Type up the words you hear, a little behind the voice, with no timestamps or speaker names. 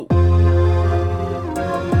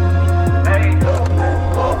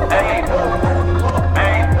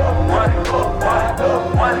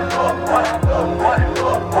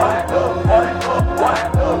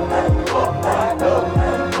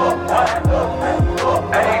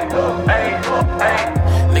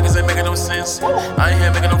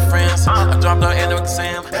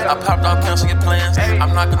I popped off, cancel your plans.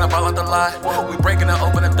 I'm not gonna ball out the lie. We breaking and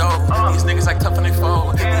open the door. These niggas like tough on they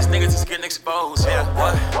fold. These niggas is getting exposed. Yeah,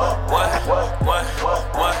 what?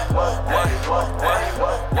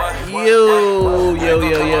 Yo,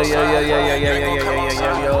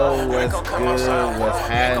 what's good? What's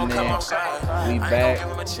happening? We back,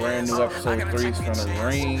 brand new episode 3 from the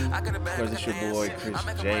ring. Cause it's your boy Chris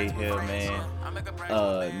J here,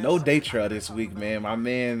 man. No day trail this week, man. My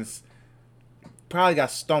man's probably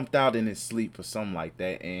got stomped out in his sleep or something like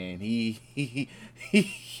that, and he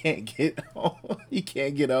can't get on. He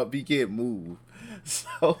can't get up. He can't move.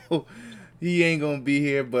 So he ain't gonna be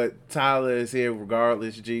here, but Tyler is here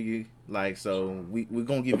regardless, G. Like, so we're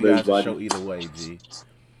gonna give you guys a show either way, G.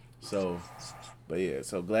 So, but yeah,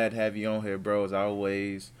 so glad to have you on here, bro, as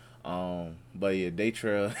always. But yeah, day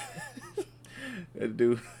trail. That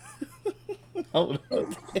dude, hold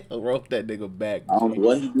on, rope that nigga back. G. I don't know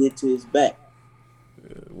what he did to his back.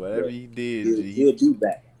 Whatever he did, he'll be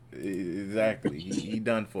back. Exactly. He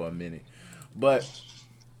done for a minute. But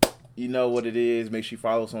you know what it is. Make sure you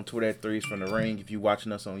follow us on Twitter at Threes from the Ring. If you're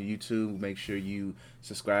watching us on YouTube, make sure you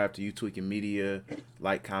subscribe to You Tweaking Media.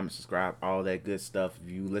 Like, comment, subscribe, all that good stuff.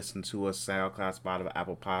 If you listen to us, SoundCloud, Spotify,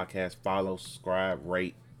 Apple Podcasts, follow, subscribe,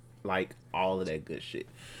 rate, like, all of that good shit.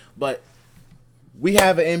 But we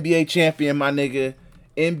have an NBA champion, my nigga.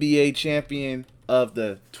 NBA champion of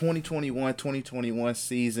the 2021-2021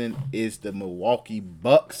 season is the Milwaukee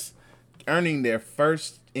Bucks, earning their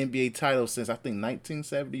first NBA title since I think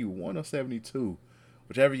 1971 or 72,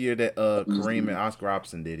 whichever year that Kareem and Oscar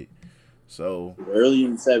Robertson did it. So early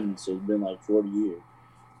in the 70s, so it's been like 40 years.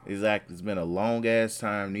 Exactly, it's been a long ass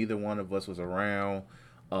time. Neither one of us was around.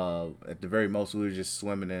 At the very most, we were just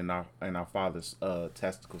swimming in our father's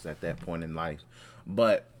testicles at that point in life.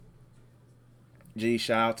 But G,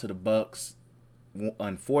 shout out to the Bucks.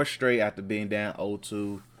 Won 4 straight after being down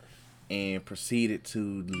 0-2 and proceeded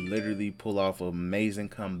to literally pull off an amazing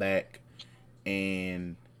comeback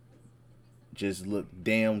and just look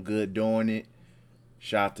damn good doing it.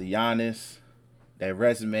 Shout out to Giannis. That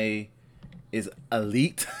resume is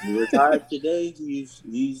elite. He retired today.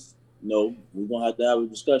 He's no, we're going to have a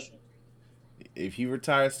discussion. If he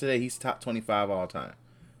retires today, he's top 25 all time.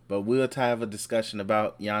 But we'll have a discussion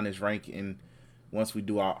about Giannis ranking once we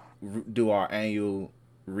do our annual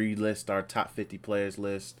relist, our top 50 players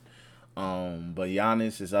list. But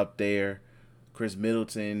Giannis is up there. Chris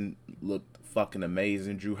Middleton looked fucking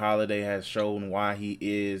amazing. Drew Holiday has shown why he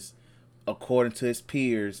is, according to his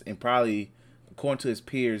peers, and probably according to his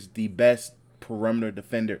peers, the best perimeter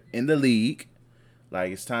defender in the league.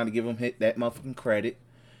 Like, it's time to give him that motherfucking credit.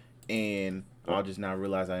 And I'll just now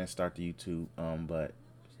realize I didn't start the YouTube. But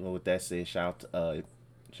so with that said, shout out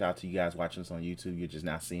to you guys watching this on YouTube. You're just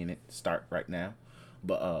not seeing it start right now.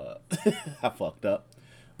 But I fucked up.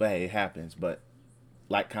 But hey, it happens. But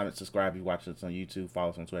like, comment, subscribe if you watch us on YouTube.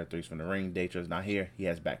 Follow us on Twitter, Threes from the Ring. Daytra's not here. He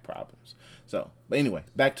has back problems. So, but anyway,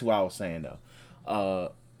 back to what I was saying though.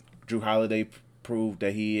 Drew Holiday proved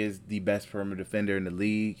that he is the best perimeter defender in the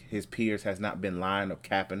league. His peers has not been lying or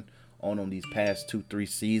capping on him these past 2-3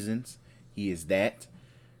 seasons. He is that.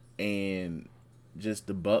 And just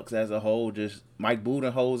the Bucks as a whole, just Mike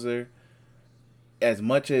Budenholzer, as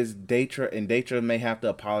much as Daytra may have to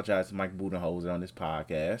apologize to Mike Budenholzer on this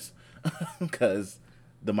podcast, because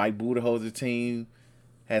the Mike Budenholzer team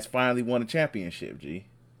has finally won a championship, G.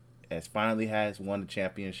 Has won the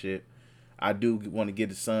championship. I do want to give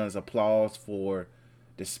the Suns applause for,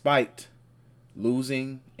 despite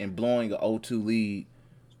losing and blowing an 0-2 lead,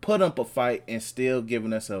 put up a fight and still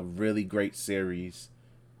giving us a really great series.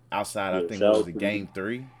 Outside, I think it was a game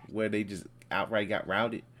 3 where they just outright got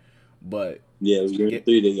routed. But yeah, it was game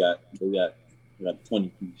 3. They got 20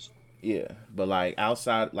 piece. Yeah, but like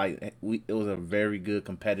outside, like it was a very good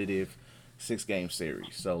competitive 6-game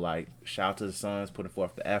series. So like, shout out to the Suns putting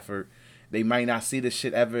forth the effort. They might not see this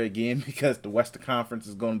shit ever again because the Western Conference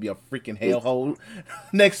is going to be a freaking hellhole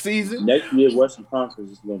next season. Next year, Western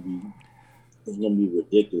Conference is going to be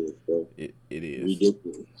ridiculous, bro. It is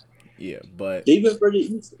ridiculous. Yeah, but even for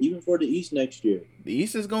the East next year, the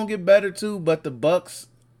East is gonna get better too. But the Bucks,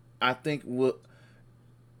 I think they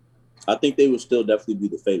will still definitely be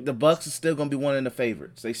the favorite. The Bucks are still gonna be one of the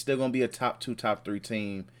favorites. They still gonna be a top 2, top 3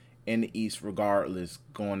 team in the East, regardless,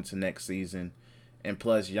 going into next season. And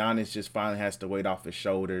plus, Giannis just finally has the weight off his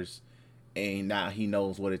shoulders, and now he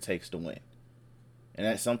knows what it takes to win. And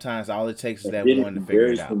that sometimes all it takes is that one to figure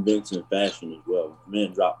it out. Very convincing fashion as well.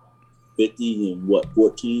 Man dropped 50 and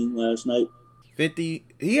 14 last night. 50.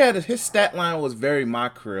 He had his stat line was very my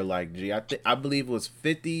career like, G. I believe it was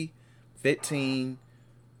 50, 15,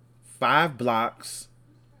 5 blocks,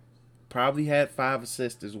 probably had 5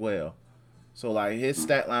 assists as well. So like his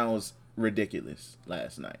stat line was ridiculous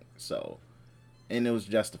last night. So, and it was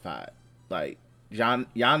justified. Like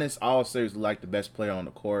Giannis all series like the best player on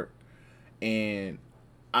the court, and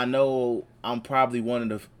I know I'm probably one of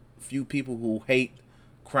the few people who hate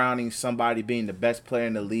crowning somebody being the best player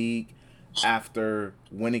in the league after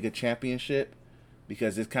winning a championship,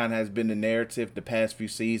 because this kind of has been the narrative the past few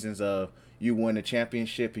seasons of you win a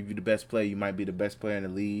championship, if you're the best player, you might be the best player in the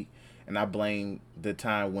league. And I blame the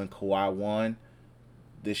time when Kawhi won,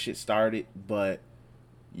 this shit started. But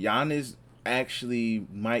Giannis actually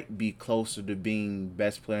might be closer to being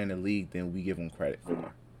best player in the league than we give him credit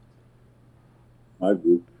for. I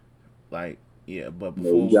agree. Like, yeah, but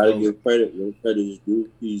before you gotta give credit where credit is due.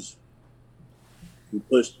 He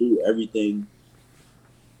pushed through everything,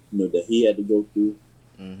 that he had to go through.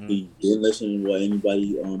 Mm-hmm. He didn't listen to what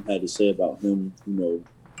anybody had to say about him.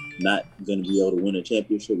 Not going to be able to win a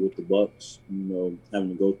championship with the Bucks. Having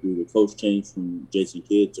to go through the coach change from Jason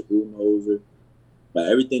Kidd to Budenholzer. But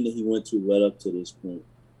everything that he went to led up to this point,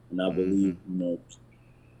 and I believe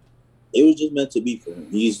it was just meant to be for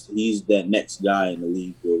him. He's that next guy in the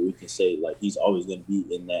league where we can say like he's always going to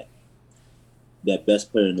be in that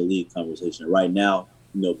best player in the league conversation. Right now,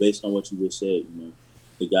 based on what you just said,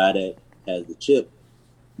 the guy that has the chip,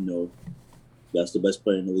 that's the best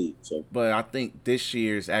player in the league. So, but I think this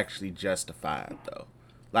year is actually justified though.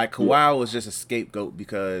 Like Kawhi was just a scapegoat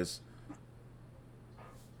because,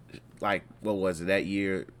 like, what was it that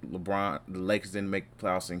year? the Lakers didn't make the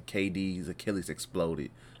playoffs and KD's Achilles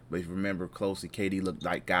exploded. But if you remember closely, KD looked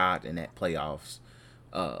like God in that playoffs,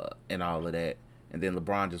 and all of that. And then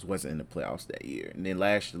LeBron just wasn't in the playoffs that year. And then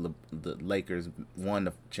last year, the Lakers won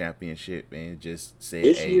the championship and just said,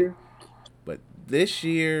 year? But this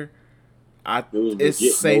year,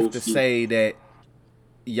 it's safe to say that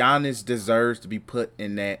Giannis deserves to be put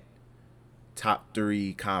in that top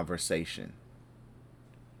 3 conversation.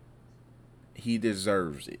 He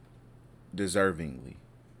deserves it, deservingly.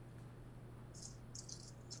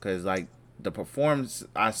 Because, like, the performance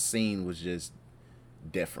I seen was just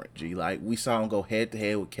different, G. Like, we saw him go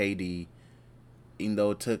head-to-head with KD, even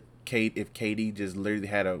though it took if KD just literally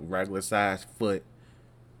had a regular-sized foot,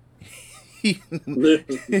 it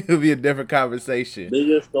would be a different conversation.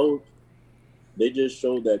 They just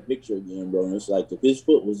showed that picture again, bro. And it's like, if his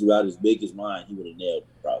foot was about as big as mine, he would have nailed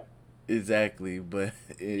it, probably. Exactly, but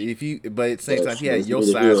at the same time, he had your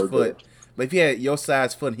size foot. But if he had your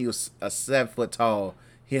size foot and he was a 7 foot tall,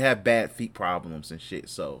 he had bad feet problems and shit.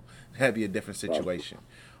 So that'd be a different situation.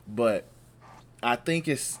 But I think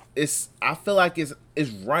I feel like it's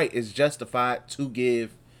right. It's justified to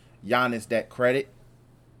give Giannis that credit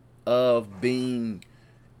of being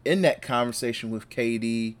in that conversation with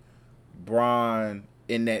KD, Bron,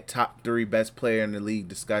 in that top 3 best player in the league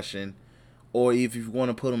discussion. Or if you want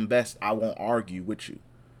to put him best, I won't argue with you.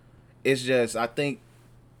 It's just, I think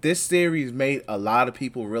this series made a lot of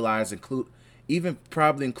people realize, even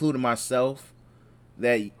probably including myself,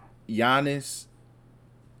 that Giannis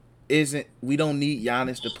we don't need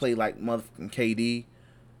Giannis to play like motherfucking KD.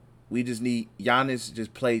 We just need Giannis to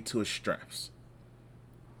just play to his strengths.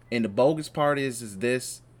 And the bogus part is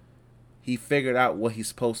this: he figured out what he's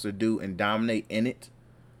supposed to do and dominate in it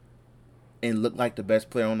and look like the best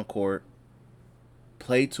player on the court.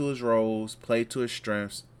 Play to his roles, play to his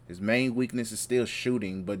strengths. His main weakness is still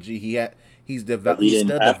shooting, but he's still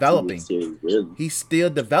developing. He's still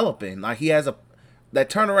developing. Like, he has that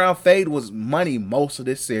turnaround fade was money most of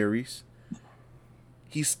this series.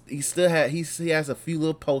 He has a few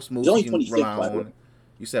little post moves he can rely on.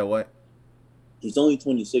 You said what? He's only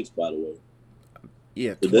 26, by the way.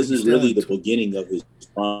 Yeah, so this is really the beginning of his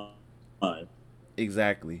prime.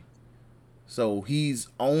 Exactly. So he's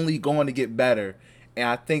only going to get better. And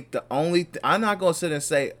I think I'm not gonna sit and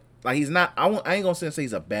say like he's not. I ain't gonna sit and say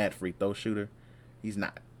he's a bad free throw shooter. He's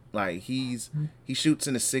not. Like he shoots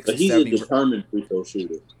in the 60s. But he's 70, a determined free throw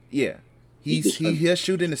shooter. Yeah, he'll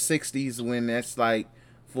shoot in the 60s when that's like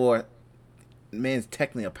for man's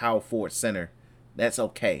technically a power forward center. That's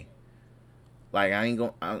okay. Like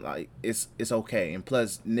it's okay. And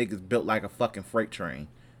plus niggas built like a fucking freight train.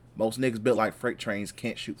 Most niggas built like freight trains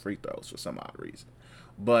can't shoot free throws for some odd reason.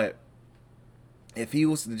 But if he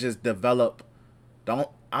was to just develop, I'm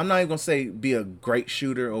not even gonna say be a great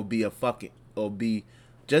shooter or get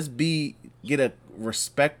a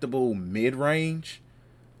respectable mid range,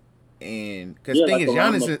 and because thing is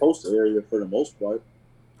Giannis the post area for the most part,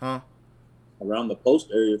 around the post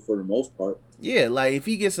area for the most part. Yeah, like if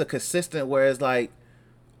he gets a consistent where it's like,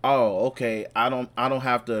 oh okay, I don't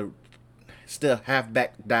have to still half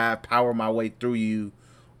back dive power my way through you,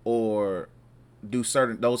 or do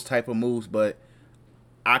certain those type of moves, but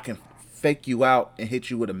I can fake you out and hit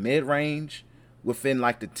you with a mid range within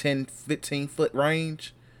like the 10, 15 foot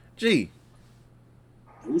range. Gee,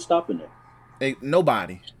 Who's stopping that?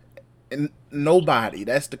 nobody. And nobody.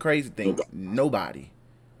 That's the crazy thing. Nobody. Nobody.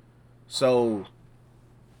 So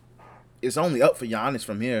it's only up for Giannis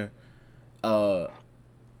from here.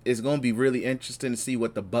 It's gonna be really interesting to see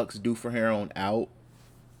what the Bucks do for here on out.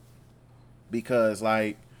 Because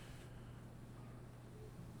like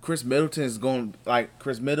Chris Middleton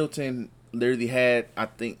literally had, I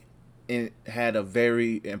think, had a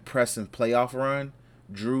very impressive playoff run.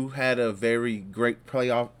 Drew had a very great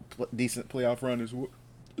decent playoff run as well.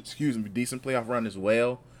 Decent playoff run as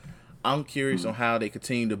well. I'm curious on how they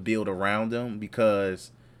continue to build around them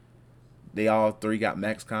because they all three got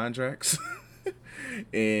max contracts.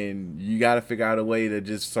 And you got to figure out a way to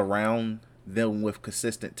just surround them with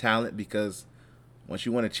consistent talent because once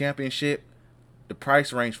you win a championship, the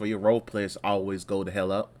price range for your role players always go the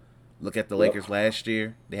hell up. Look at the Lakers last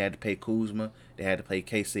year. They had to pay Kuzma. They had to pay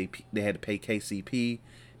KCP.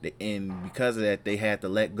 And because of that, they had to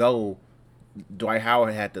let go. Dwight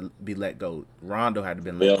Howard had to be let go. Rondo had to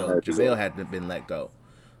be let go. JaVale had to been let go.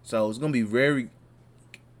 So it's going to be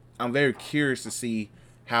I'm very curious to see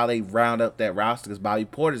how they round up that roster because Bobby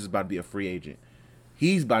Portis is about to be a free agent.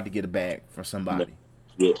 He's about to get a bag from somebody.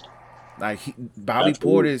 Yeah. Like Bobby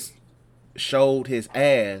Portis showed his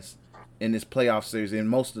ass in this playoff series, in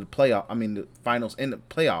most of the finals in the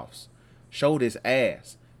playoffs, showed his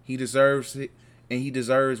ass. He deserves it, and he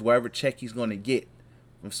deserves whatever check he's going to get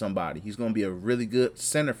from somebody. He's going to be a really good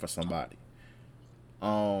center for somebody.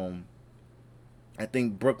 I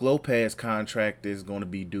think Brook Lopez's contract is going to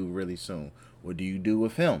be due really soon. What do you do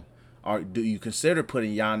with him? Or do you consider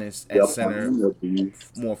putting Giannis at center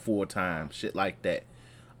more full time? Shit like that.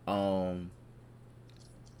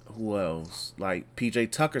 Who else? Like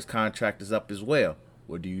PJ Tucker's contract is up as well.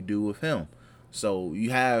 What do you do with him? So you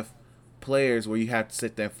have players where you have to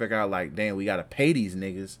sit there and figure out like, damn, we gotta pay these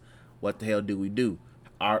niggas. What the hell do we do?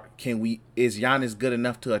 Is Giannis good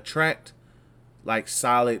enough to attract like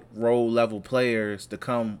solid role level players to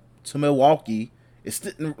come to Milwaukee?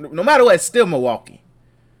 No matter what, it's still Milwaukee.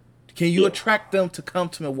 Can you attract them to come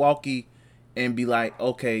to Milwaukee and be like,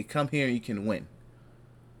 okay, come here and you can win?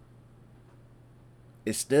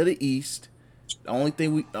 It's still the East. The only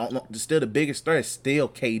thing still the biggest threat is still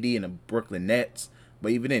KD and the Brooklyn Nets.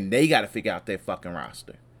 But even then, they got to figure out their fucking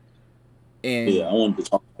roster. And yeah, I wanted to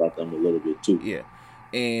talk about them a little bit too. Yeah,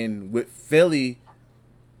 and with Philly,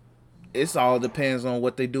 it's all depends on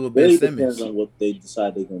what they do with Ben Simmons. Depends on what they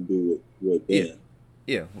decide they're gonna do with Ben.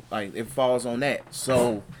 Yeah, like it falls on that.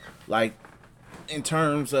 So, like in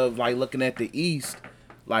terms of like looking at the East,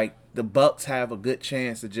 like the Bucks have a good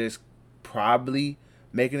chance of just probably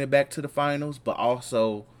making it back to the finals, but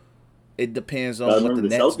also it depends on what the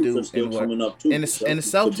Nets do and the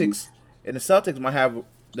Celtics might have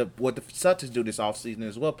what the Celtics do this offseason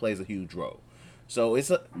as well plays a huge role. So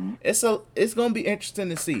it's gonna be interesting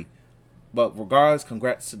to see. But regardless,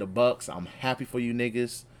 congrats to the Bucks. I'm happy for you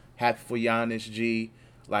niggas. Happy for Giannis G.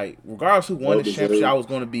 Like regardless who won this championship, I was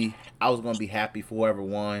gonna be happy for whoever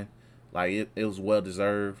won. Like it was well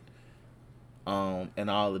deserved. And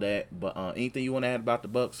all of that. But anything you want to add about the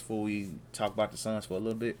Bucks before we talk about the Suns for a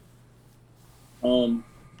little bit?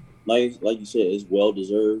 Like you said, it's well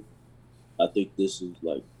deserved. I think this is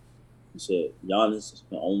like you said, Giannis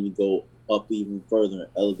can only go up even further and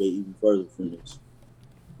elevate even further from this.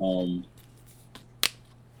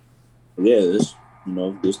 This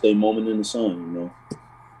their moment in the sun,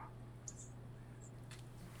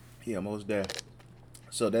 Yeah, most definitely.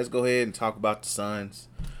 So let's go ahead and talk about the Suns.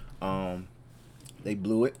 They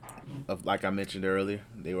blew it. Like I mentioned earlier,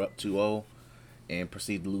 they were up 2-0 and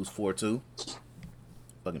proceeded to lose 4-2.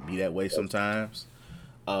 Fucking be that way sometimes.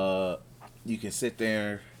 You can sit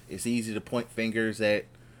there. It's easy to point fingers at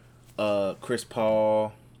Chris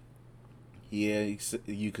Paul. Yeah,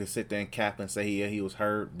 you can sit there and cap and say, yeah, he was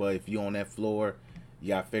hurt. But if you on that floor, you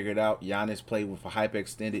got to figure it out. Giannis played with a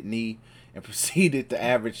hyperextended knee and proceeded to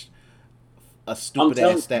average a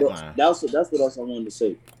stupid-ass stat line. That's what else I wanted to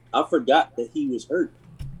say. I forgot that he was hurt.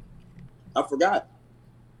 I forgot.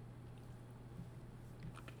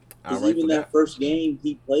 Because even that first game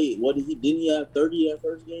he played, didn't he have 30 that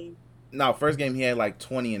first game? No, first game he had like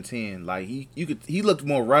 20 and 10. Like he looked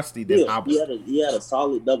more rusty than Hobson. He had a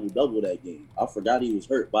solid double that game. I forgot he was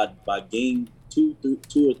hurt. By game 2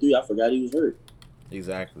 or 3, I forgot he was hurt.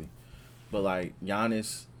 Exactly. But like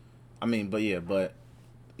Giannis, but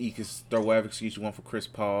you can throw whatever excuse you want for Chris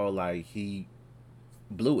Paul. Like he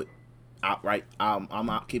blew it outright. I'm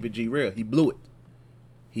out. Keep it G real. He blew it.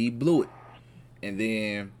 And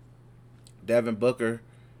then Devin Booker,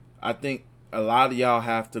 I think a lot of y'all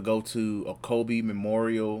have to go to a Kobe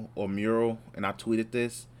memorial or mural, and I tweeted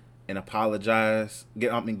this, and apologize.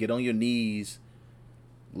 Get on your knees,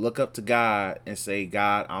 look up to God, and say,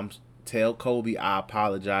 God, tell Kobe I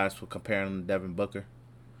apologize for comparing him to Devin Booker.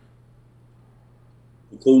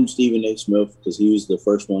 Including Stephen A. Smith, because he was the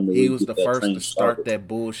first one to He was the first to start started. that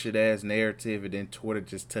bullshit ass narrative, and then Twitter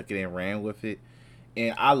just took it and ran with it.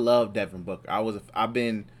 And I love Devin Booker. I've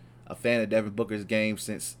been a fan of Devin Booker's game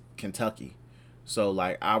since Kentucky, so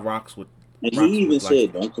like I rocks with. And he even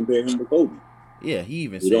said, "Don't compare him to Kobe." Yeah, he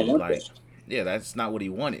even said it, like, yeah, that's not what he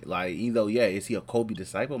wanted. Like, either is he a Kobe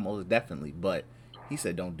disciple? Most definitely, but he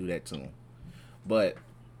said don't do that to him. But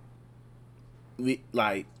we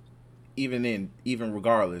like even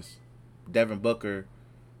regardless, Devin Booker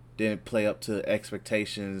didn't play up to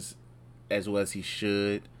expectations as well as he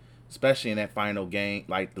should, especially in that final game,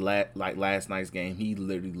 like last night's game. He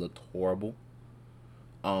literally looked horrible.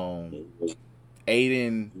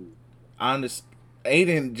 Aiden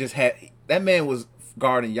just had that man was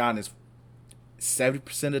guarding Giannis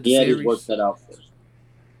 70% of the series. He worked that out first.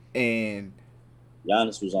 And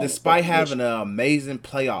Giannis was on despite having an amazing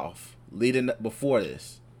playoff leading up before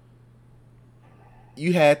this,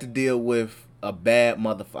 you had to deal with a bad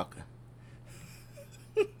motherfucker.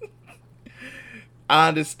 I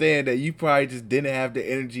understand that you probably just didn't have the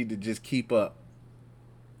energy to just keep up,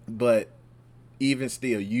 but even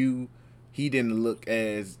still, he didn't look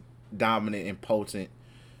as dominant and potent.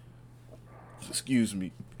 Excuse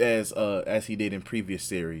me, as he did in previous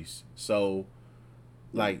series. So,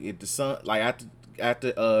 like, if the Sun, like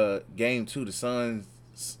after game 2, the Suns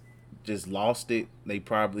just lost it. They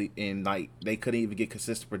probably they couldn't even get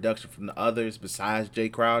consistent production from the others besides Jay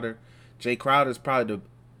Crowder. Jay Crowder's probably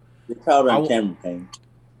Crowder and Cameron Payne.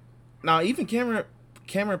 Now, even Cameron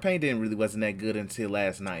Payne wasn't that good until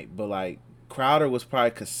last night. But like Crowder was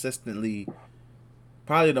probably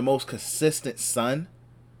the most consistent Sun.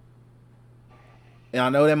 And I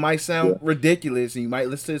know that might sound ridiculous, and you might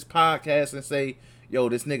listen to this podcast and say, "Yo,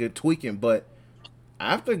 this nigga tweaking." But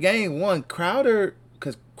after game 1, Crowder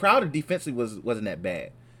defensively wasn't that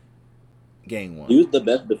bad. Game 1, he was the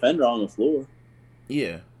best defender on the floor.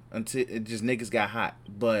 Yeah, until it just niggas got hot.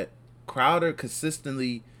 But Crowder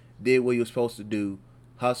consistently did what he was supposed to do: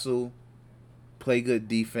 hustle, play good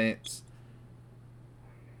defense,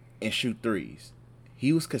 and shoot threes.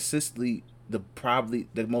 He was consistently probably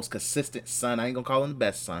the most consistent Sun. I ain't gonna call him the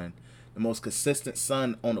best Sun. The most consistent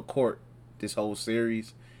Sun on the court this whole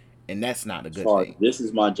series, and that's not a good thing. This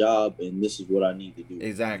is my job, and this is what I need to do.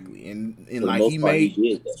 Exactly, and like he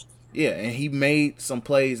did that. Yeah, and he made some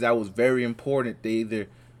plays that was very important to either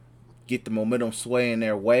get the momentum swaying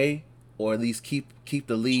their way or at least keep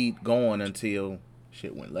the lead going until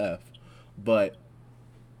shit went left. But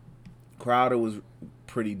Crowder was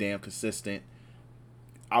pretty damn consistent.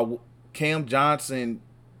 Cam Johnson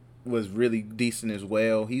was really decent as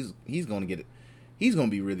well. He's gonna get it. He's gonna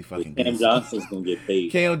be really fucking good. Cam Johnson's gonna get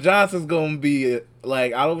paid. Cam Johnson's gonna be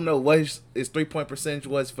like, I don't know what his 3-point percentage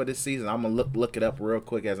was for this season. I'm gonna look it up real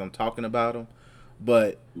quick as I'm talking about him.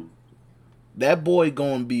 But that boy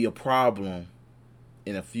gonna be a problem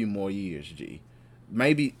in a few more years. G,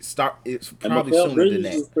 maybe start. It's probably sooner Bridges than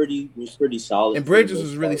that. Was pretty solid. And Bridges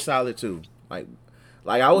was really solid too. Like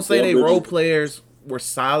I would say they role players were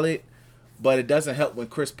solid, but it doesn't help when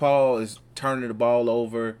Chris Paul is turning the ball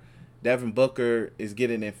over. Devin Booker is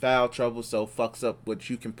getting in foul trouble, so fucks up what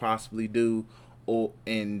you can possibly do, or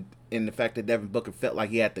in the fact that Devin Booker felt like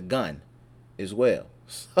he had the gun as well.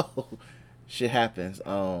 So shit happens.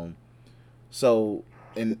 So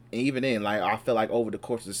and even then, like I feel like over the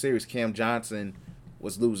course of the series, Cam Johnson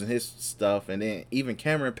was losing his stuff, and then even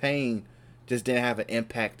Cameron Payne just didn't have an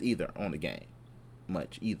impact either on the game,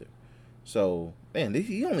 much either. So Cam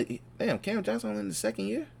Johnson only in the second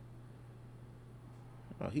year.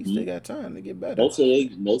 Oh, he still got time to get better. Most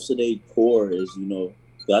of their core is,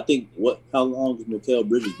 I think how long has Mikal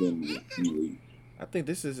Bridges been in the league? I think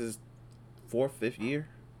this is his 4th, 5th year.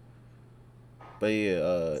 But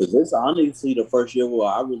yeah, because this is honestly the first year where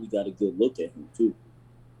I really got a good look at him too.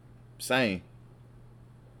 Same.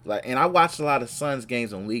 Like, and I watched a lot of Suns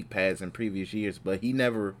games on League Pass in previous years, but he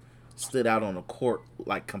never stood out on the court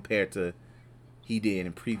like compared to he did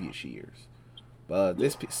in previous years.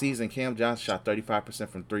 This season, Cam Johnson shot 35%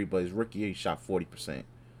 from 3, but his rookie year he shot 40%.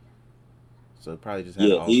 So probably just had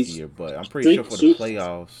an off year, but I'm pretty sure for the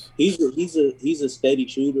playoffs, he's a steady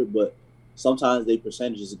shooter, but sometimes their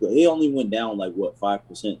percentages go. He only went down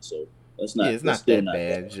 5%, so that's not. Yeah, it's not that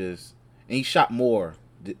bad. Just and he shot more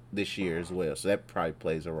this year as well, so that probably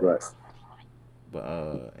plays a role. Right.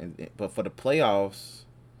 But for the playoffs,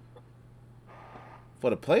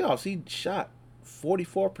 he shot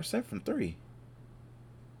 44% from three.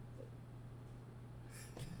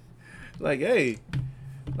 Like, hey,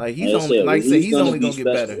 like he's only gonna get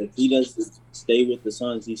better. If he doesn't stay with the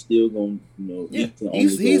Suns, he's still gonna,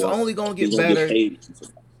 he's only gonna get better. Get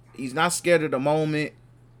he's not scared of the moment.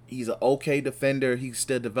 He's an okay defender. He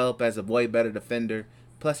still develop as a way better defender.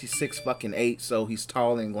 Plus, he's 6'8", so he's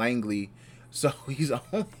tall and langly. So he's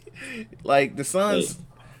only like the Suns. Hey.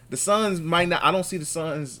 The Suns might not. I don't see the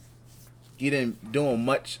Suns doing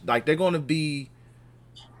much. Like they're going to be.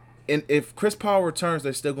 And if Chris Paul returns,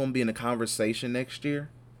 they're still going to be in the conversation next year.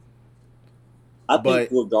 I think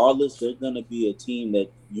regardless, they're going to be a team that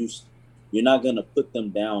you're not going to put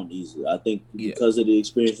them down easily. I think because of the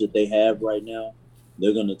experience that they have right now,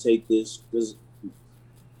 they're going to take this. Because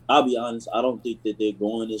I'll be honest, I don't think that they're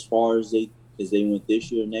going as far as they went this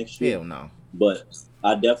year, next year. Hell no. But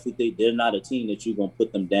I definitely think they're not a team that you're going to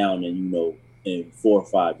put them down in 4 or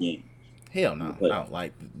 5 games. Hell no. But no,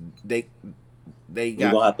 like they got.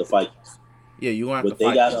 You're gonna have to fight. Yeah, you're gonna have to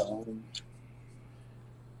fight.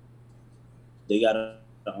 They gotta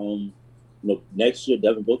next year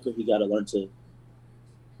Devin Booker, he gotta learn to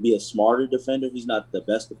be a smarter defender. He's not the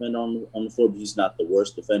best defender on the floor, but he's not the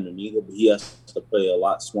worst defender neither. But he has to play a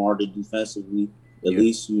lot smarter defensively. At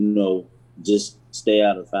least, just stay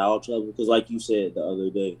out of foul trouble. Because like you said the other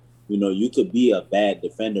day, you could be a bad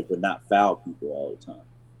defender but not foul people all the time.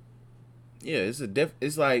 Yeah,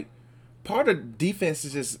 it's like part of defense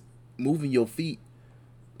is just moving your feet.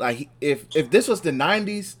 Like if this was the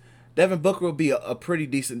 90s, Devin Booker would be a pretty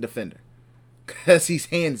decent defender because he's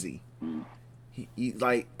handsy.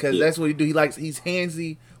 Because that's what he do. He's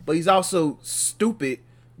handsy, but he's also stupid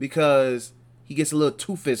because he gets a little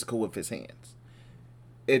too physical with his hands.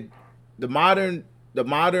 The modern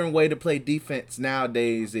way to play defense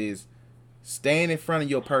nowadays is staying in front of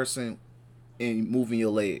your person and moving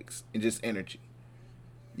your legs and just energy.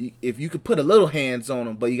 If you could put a little hands on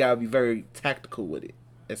them, but you gotta be very tactical with it.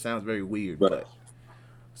 It sounds very weird, right. But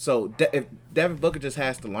so if Devin Booker just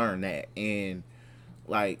has to learn that, and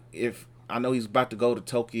like if I know he's about to go to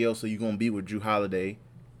Tokyo, so you're gonna be with Drew Holiday,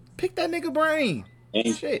 pick that nigga brain.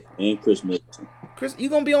 And Chris Middleton. You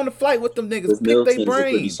gonna be on the flight with them niggas. Chris pick their brains. Is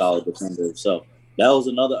a pretty solid defender himself. That was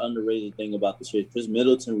another underrated thing about the series. Chris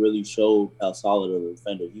Middleton really showed how solid of a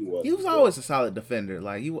defender he was. He was always a solid defender.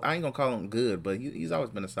 Like I ain't gonna call him good, but he's always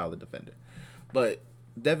been a solid defender. But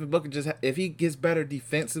Devin Booker if he gets better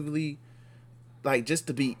defensively, like just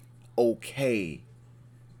to be okay,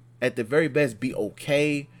 at the very best, be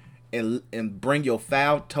okay, and bring your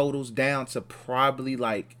foul totals down to probably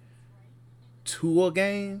like 2 a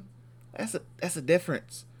game. That's a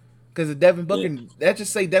difference. Because Devin Booker, let's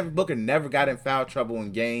just say Devin Booker never got in foul trouble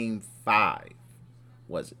in game 5,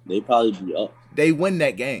 was it? They probably be up. They win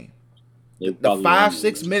that game. The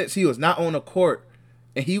 5-6 minutes he was not on the court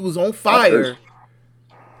and he was on fire,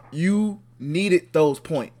 you needed those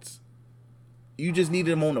points. You just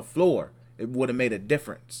needed him on the floor. It would have made a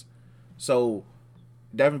difference. So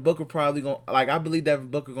Devin Booker probably I believe Devin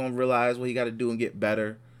Booker gonna realize what he got to do and get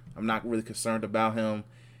better. I'm not really concerned about him.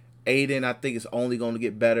 Aiden, I think, is only going to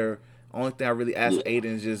get better. Only thing I really ask Aiden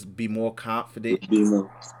is just be more confident. Be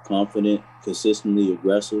more confident, consistently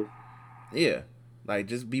aggressive. Yeah. Like,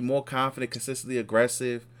 just be more confident, consistently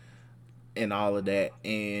aggressive, and all of that.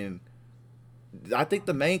 And I think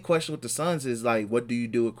the main question with the Suns is, like, what do you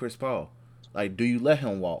do with Chris Paul? Like, do you let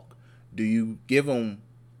him walk? Do you give him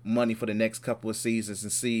money for the next couple of seasons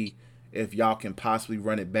and see if y'all can possibly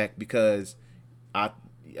run it back? Because I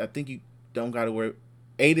think you don't got to worry.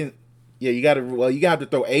 Aiden, you got to throw you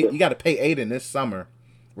got to pay Aiden this summer,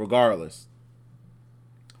 regardless.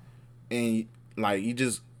 And like,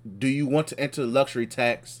 do you want to enter luxury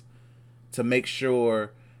tax to make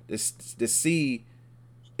sure to see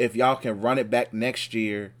if y'all can run it back next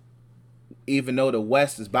year, even though the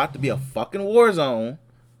West is about to be a fucking war zone,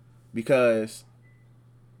 because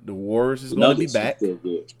the Warriors is going to be back. The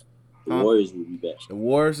Warriors will be back. The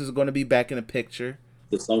Warriors is going to be back in the picture.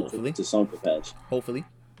 To some capacity. Hopefully.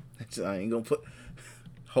 I ain't going to put...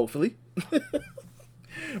 Hopefully.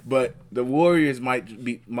 But the Warriors might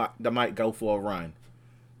go for a run.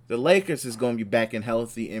 The Lakers is going to be back and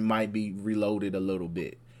healthy and might be reloaded a little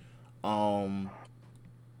bit. The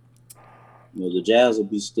Jazz will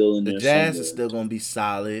be still in there. The Jazz is still going to be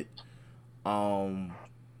solid. The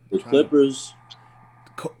Clippers...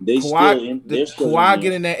 Kawhi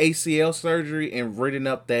getting that ACL surgery and ridding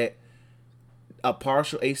up a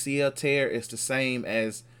partial ACL tear is the same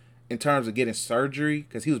as in terms of getting surgery,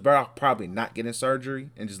 because he was better off probably not getting surgery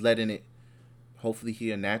and just letting it hopefully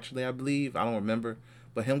heal naturally, I believe. I don't remember.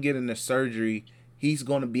 But him getting the surgery, he's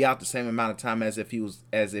going to be out the same amount of time as if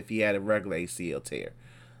he had a regular ACL tear.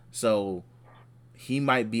 So he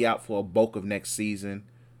might be out for a bulk of next season.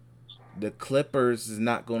 The Clippers is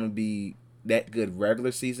not going to be that good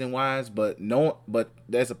regular season wise, but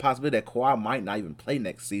there's a possibility that Kawhi might not even play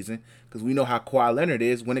next season because we know how Kawhi Leonard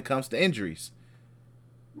is when it comes to injuries.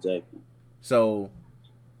 Exactly. So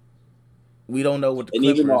we don't know what the and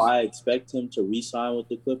Clippers. Even though I expect him to re-sign with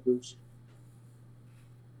the Clippers,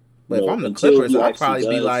 but if I'm the Clippers, I'll probably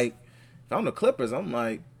be like, if I'm the Clippers, I'm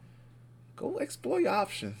like, go explore your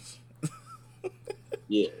options.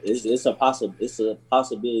 Yeah, it's a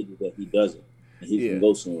possibility that he doesn't, and he can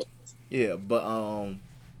go somewhere else. Yeah, but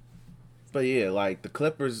yeah, like the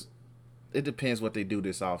Clippers, it depends what they do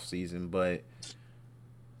this offseason, but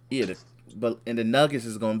yeah, and the Nuggets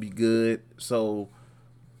is gonna be good, so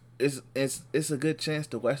it's a good chance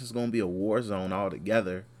the West is gonna be a war zone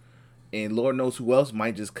altogether, and Lord knows who else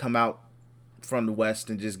might just come out from the West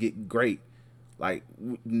and just get great. Like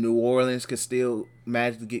New Orleans could still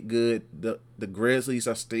magically get good. The Grizzlies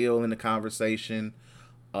are still in the conversation.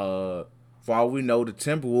 For all we know, the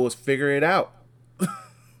Timberwolves figure it out.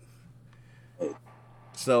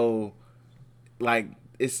 So, like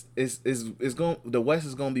it's going the West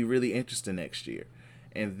is going to be really interesting next year,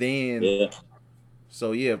 and then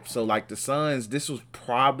so like the Suns, this was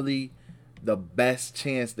probably the best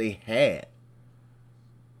chance they had,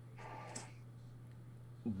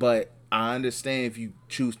 but I understand if you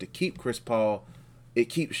choose to keep Chris Paul, it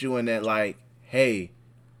keeps you in that like, hey,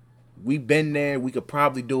 we've been there. We could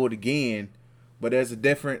probably do it again, but there's a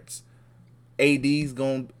difference. AD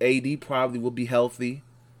probably will be healthy.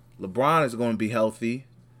 LeBron is going to be healthy.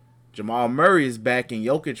 Jamal Murray is back, and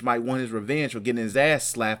Jokic might want his revenge for getting his ass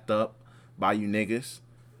slapped up by you niggas.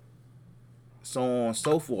 So on and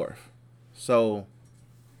so forth. So,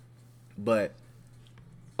 but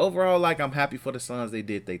overall, like, I'm happy for the Suns. They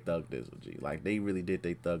did they thug dizzle, G. Like, they really did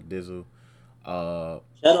they thug dizzle. Shout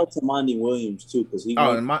out to Monty Williams too, because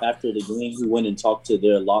after the game, he went and talked to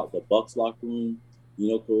the Bucks locker room.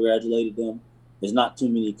 Congratulated them. There's not too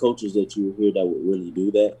many coaches that you hear that would really do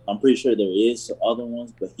that. I'm pretty sure there is some other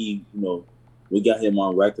ones, but he, we got him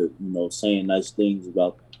on record, saying nice things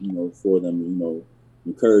about, for them,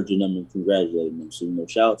 encouraging them and congratulating them. So,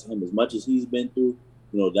 shout out to him. As much as he's been through,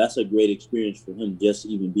 that's a great experience for him, just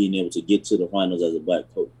even being able to get to the finals as a black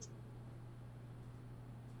coach.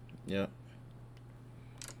 Yeah.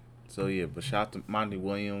 So, yeah, but shout out to Monty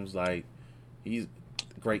Williams. Like, he's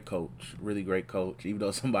a great coach, really great coach, even though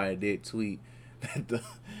somebody did tweet that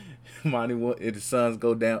if the Suns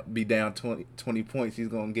be down 20 points, he's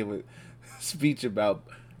gonna give a speech about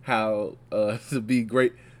how to be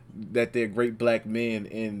great, that they're great black men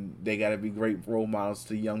and they gotta be great role models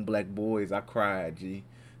to young black boys. I cried, G.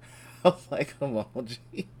 I was like, come on,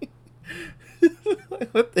 G. Like,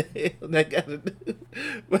 what the hell that gotta do?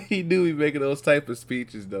 But he knew he making those type of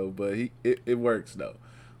speeches though. But it works though.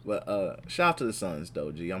 But shout out to the Suns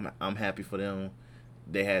though, G. I'm happy for them.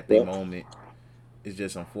 They had their moment. It's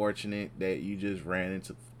just unfortunate that you just ran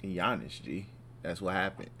into Giannis, G. That's what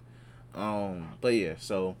happened. But yeah,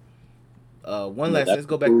 so let's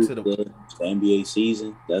go back to the NBA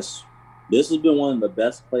season. This has been one of the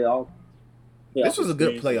best playoff. This was a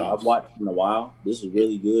good playoff I've watched in a while. This is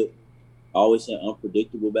really good. I always say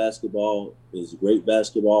unpredictable basketball is great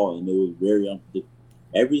basketball, and it was very unpredictable.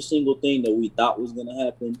 Every single thing that we thought was going to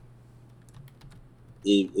happen,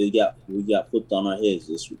 we got flipped on our heads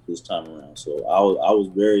this time around. So I was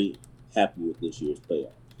very happy with this year's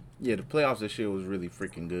playoffs. Yeah, the playoffs this year was really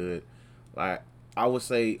freaking good. Like, I would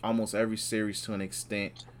say almost every series to an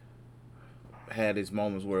extent had its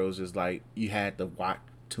moments where it was just like you had to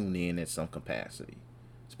tune in at some capacity,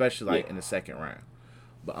 especially in the second round.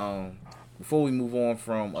 But before we move on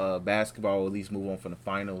from basketball, or at least move on from the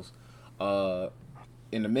finals,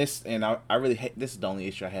 in the midst, and I really hate, this is the only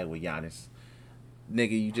issue I had with Giannis.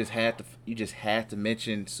 Nigga, you just had to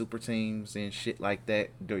mention super teams and shit like that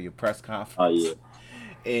during your press conference. Oh yeah.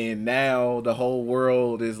 And now the whole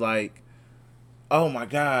world is like, oh my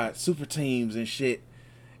God, super teams and shit.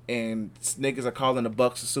 And niggas are calling the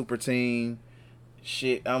Bucks a super team.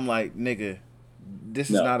 Shit, I'm like, nigga, this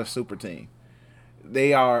is not a super team.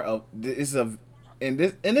 They are this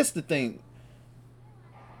is the thing.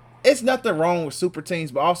 It's nothing wrong with super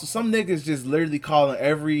teams, but also some niggas just literally calling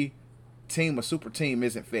every team a super team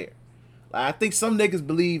isn't fair. Like, I think some niggas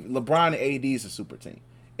believe LeBron and AD is a super team.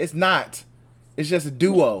 It's not. It's just a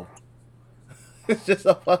duo. It's just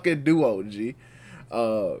a fucking duo, G.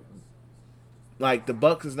 Like, the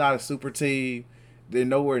Bucks is not a super team. They're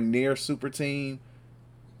nowhere near a super team.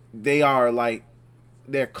 They are like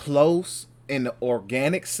they're close in the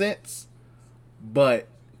organic sense, but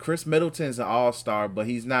Chris Middleton's an all-star, but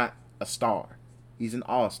he's not a star. He's an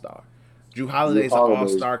all-star. Drew Drew Holiday's an Holiday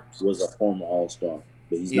all-star. was a former All-Star,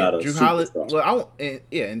 but he's Yeah, not a Drew Holiday. superstar. Well,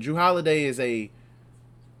 and Drew Holiday is a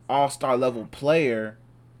all-star level player,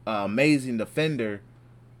 amazing defender,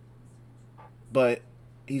 but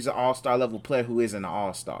he's an all-star level player who isn't an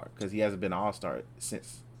all-star because he hasn't been an all-star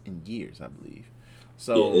since in years, I believe.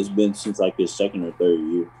 So Yeah, it's been since like his second or third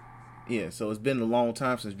year. Yeah, so it's been a long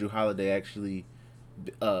time since Drew Holiday actually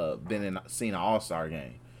seen an all-star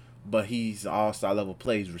game, but he's an all-star level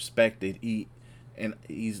player. He's respected.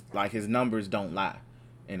 He's like, his numbers don't lie,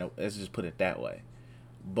 and let's just put it that way.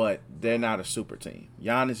 But they're not a super team.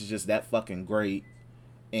 Giannis is just that fucking great,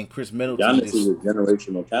 and Chris Middleton Giannis is a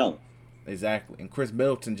generational talent. Exactly, and Chris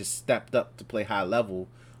Middleton just stepped up to play high level,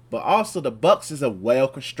 but also the Bucks is a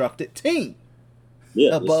well-constructed team.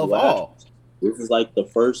 Yeah, above all, this is like the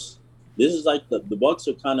first. This is like the Bucks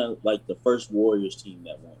are kind of like the first Warriors team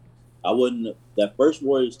that won. That first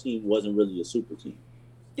Warriors team wasn't really a super team.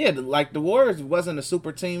 Yeah, like the Warriors wasn't a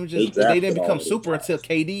super team. Just they didn't become super until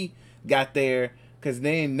KD got there. Because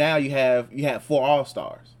then now you had 4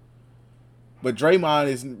 All-Stars, but Draymond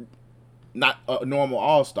is not a normal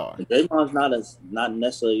All-Star. Draymond's not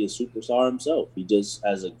necessarily a superstar himself. He just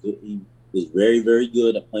has he is very, very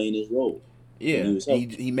good at playing his role. Yeah,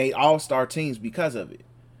 he made All-Star teams because of it.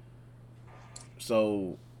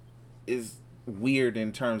 So it's weird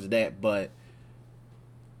in terms of that, but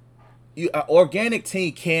an organic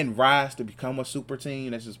team can rise to become a super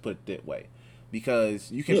team. Let's just put it that way.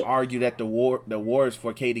 Because you can argue that the Warriors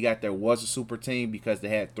for KD got there was a super team because they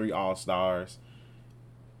had 3 All-Stars,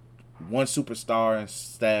 1 superstar and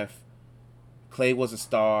Steph. Clay was a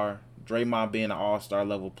star, Draymond being an All-Star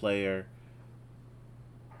level player,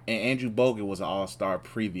 and Andrew Bogut was an All-Star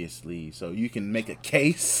previously. So you can make a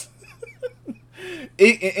case.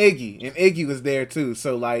 Iggy was there too.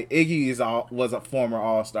 So like Iggy was a former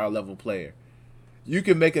All-Star level player. You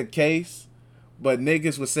can make a case. But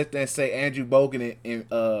niggas would sit there and say Andrew Bogut and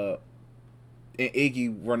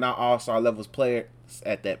Iggy were not all-star levels players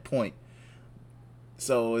at that point.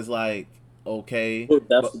 So it's like, okay. But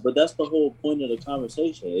that's the whole point of the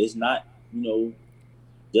conversation. It's not,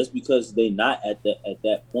 just because they not at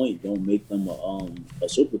that point don't make them a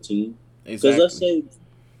super team. Because let's say,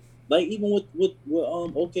 like even with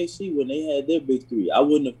OKC when they had their big 3, I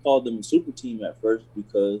wouldn't have called them a super team at first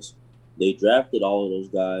because they drafted all of those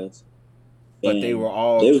guys. But they were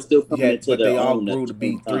still coming into their own. But they all grew to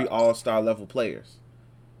be 3 all-star level players.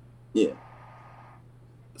 Yeah.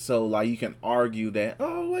 So like you can argue that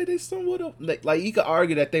they somewhat of like you could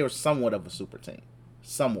argue that they were somewhat of a super team,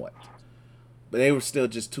 somewhat, but they were still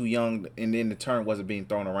just too young, and then the term wasn't being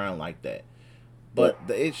thrown around like that. But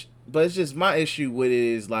it's just my issue with it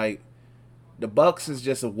is like the Bucks is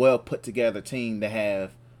just a well put together team that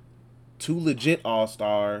have 2 legit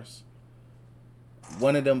all-stars.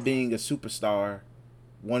 One of them being a superstar,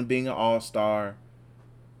 one being an all-star,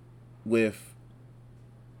 with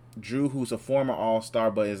Drew, who's a former all-star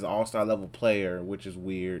but is an all-star level player, which is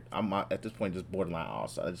weird. I'm at this point just borderline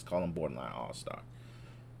all-star. I just call him borderline all-star.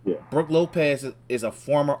 Yeah. Brook Lopez is a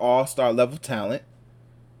former all-star level talent.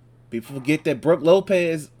 People forget that Brook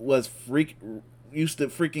Lopez used to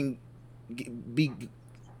freaking be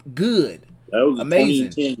good. That was amazing.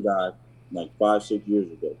 A 2010 guy, like 5-6 years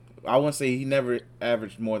ago. I wouldn't say he never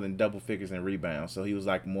averaged more than double figures in rebounds, so he was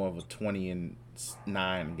like more of a 20-9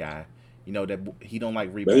 guy. That he don't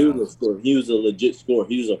like rebounds. But he was a scorer. He was a legit scorer.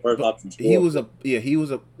 He was a first option scorer. He was a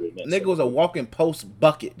nigga was a walking post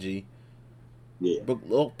bucket. G. Yeah. Brook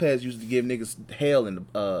Lopez used to give niggas hell in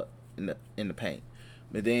the paint,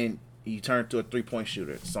 but then he turned to a 3-point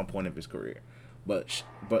shooter at some point of his career. But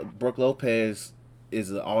Brook Lopez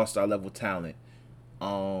is an all-star level talent.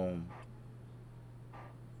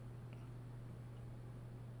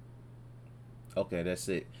 Okay, that's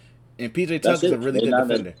it. And PJ Tucker's a really good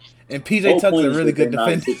defender. And PJ Tucker's a really good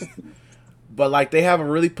defender. But like they have a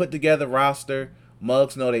really put together roster.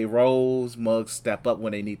 Muggs know they roles. Muggs step up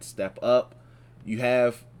when they need to step up. You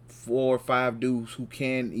have 4 or 5 dudes who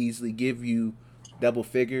can easily give you double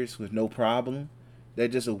figures with no problem. They're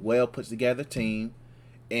just a well put together team,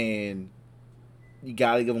 and you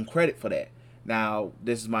gotta give them credit for that. Now,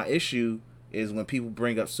 this is my issue: is when people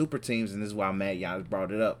bring up super teams, and this is why I'm mad Giannis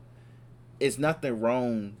brought it up. It's nothing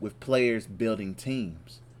wrong with players building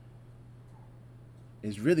teams.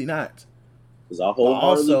 It's really not. Because I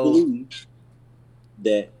wholeheartedly believe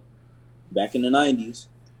that back in the 90s,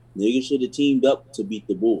 niggas should have teamed up to beat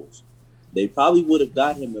the Bulls. They probably would have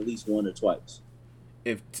got him at least 1 or twice.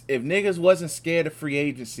 If niggas wasn't scared of free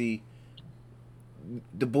agency,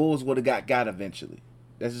 the Bulls would have got eventually.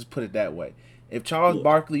 Let's just put it that way. If Charles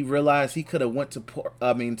Barkley realized he could have went to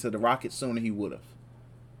the Rockets sooner, he would have.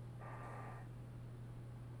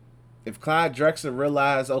 If Clyde Drexler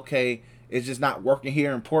realized, okay, it's just not working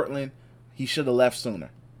here in Portland, he should have left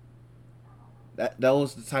sooner.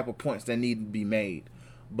 Those are the type of points that need to be made.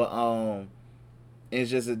 But it's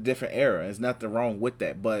just a different era. There's nothing wrong with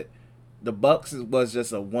that. But the Bucks was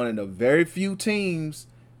just one of the very few teams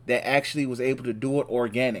that actually was able to do it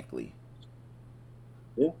organically.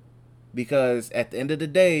 Yeah. Because at the end of the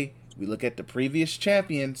day, we look at the previous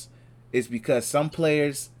champions, it's because some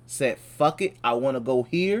players said, fuck it, I want to go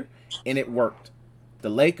here, and it worked. The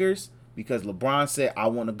Lakers, because LeBron said, I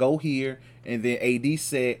want to go here, and then AD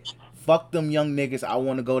said, fuck them young niggas, I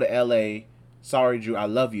want to go to LA. Sorry, Drew, I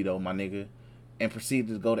love you though, my nigga. And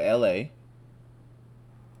proceeded to go to LA.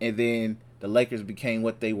 And then the Lakers became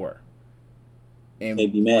what they were. And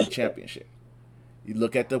won the championship. You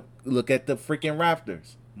look at the freaking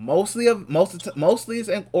Raptors. Mostly it's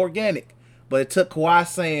organic. But it took Kawhi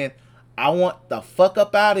saying, I want the fuck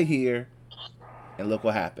up out of here. And look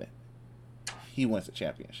what happened. He wins the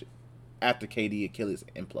championship. After KD Achilles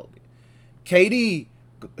imploded. KD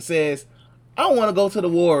says, I want to go to the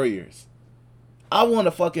Warriors. I want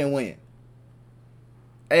to fucking win.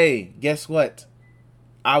 Hey, guess what?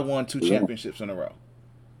 I won 2 championships in a row.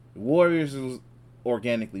 The Warriors was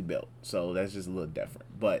organically built, so that's just a little different.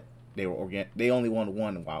 But they were They only won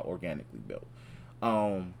 1 while organically built.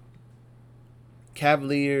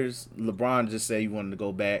 Cavaliers, LeBron just said he wanted to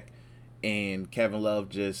go back, and Kevin Love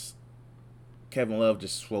just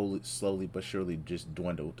slowly but surely just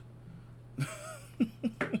dwindled.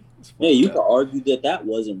 Yeah, you could argue that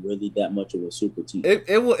wasn't really that much of a super team.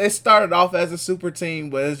 It started off as a super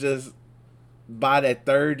team, but it's just by that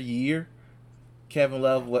third year, Kevin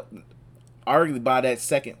Love, arguably by the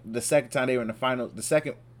second time they were in the finals, the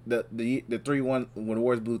 3-1 when the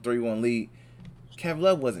Warriors blew 3-1 lead, Kevin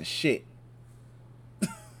Love wasn't shit.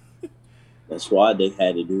 That's why they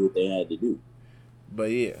had to do what they had to do.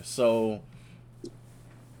 But yeah, so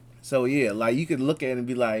yeah, like you could look at it and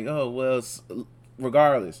be like, oh well,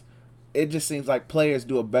 regardless, it just seems like players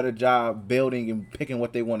do a better job building and picking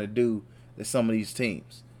what they want to do than some of these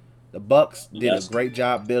teams. The Bucks did a great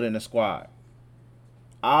job building a squad.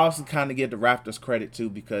 I also kind of give the Raptors credit too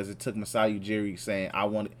because it took Masai Ujiri saying, I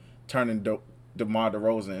want to turn DeMar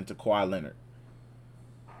DeRozan into Kawhi Leonard.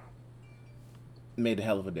 Made a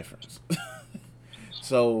hell of a difference.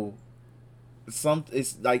 So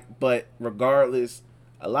it's like, but regardless,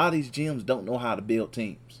 a lot of these GMs don't know how to build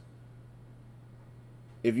teams.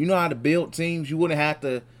 If you know how to build teams, you wouldn't have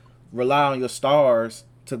to rely on your stars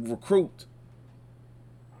to recruit.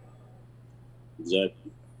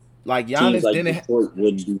 Exactly. Like Giannis teams like didn't. Detroit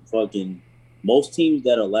wouldn't be fucking. Most teams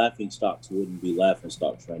that are laughing stocks wouldn't be laughing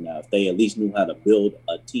stocks right now if they at least knew how to build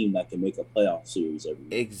a team that can make a playoff series every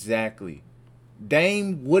year. Exactly.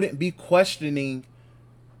 Dame wouldn't be questioning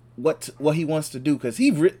what he wants to do because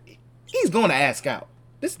he's going to ask out.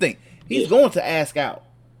 This thing, he's going to ask out.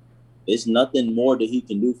 It's nothing more that he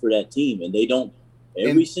can do for that team, and they don't.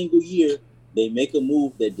 Every single year, they make a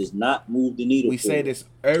move that does not move the needle. We say this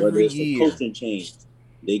every year. A coaching change.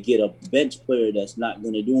 They get a bench player that's not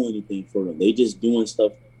going to do anything for them. They just doing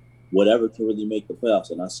stuff, whatever can really make the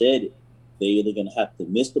playoffs. And I said it. They're either going to have to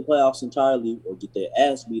miss the playoffs entirely or get their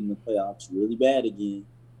ass beat in the playoffs really bad again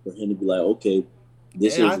for him to be like, okay,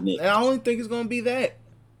 this isn't it. And I only think it's going to be that.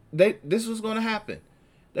 This was going to happen.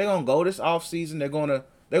 They're going to go this offseason. They're going to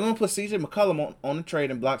put CJ McCollum on the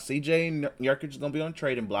trading block. CJ Nurkic is going to be on the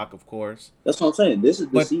trading block, of course. That's what I'm saying. This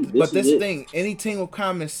thing, any team with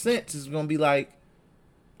common sense is going to be like,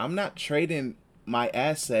 I'm not trading my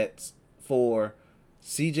assets for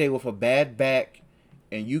CJ with a bad back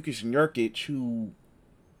and Jokic Nurkic, who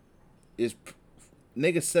is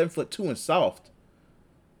nigga 7'2" and soft.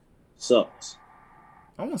 Sucks.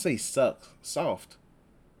 I want to say sucks. Soft.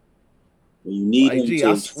 When you need him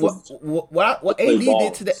what AD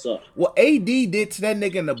did to that. What AD did to that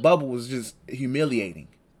nigga in the bubble was just humiliating.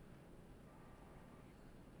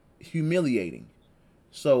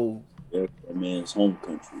 So. That man's home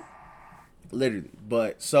country. Literally.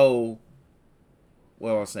 But so.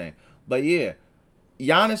 What was I saying? But yeah.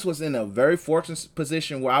 Giannis was in a very fortunate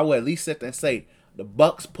position where I would at least sit there and say the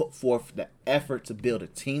Bucks put forth the effort to build a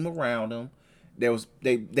team around him.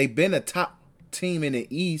 They've been a top team in the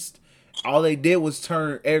East. All they did was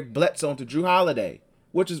turn Eric Bledsoe into Drew Holiday,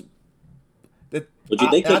 which is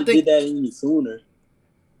But they could have did that any sooner.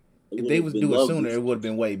 If they was do it sooner, it would have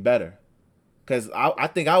been way better. Because I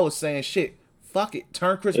think I was saying, shit, fuck it.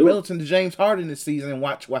 Turn Chris Middleton to James Harden this season and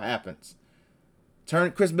watch what happens.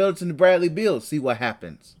 Turn Chris Middleton to Bradley Beal, see what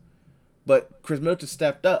happens. But Chris Middleton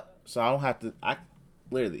stepped up, so I don't have to. I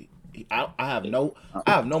have no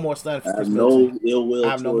more slander for Chris Middleton. I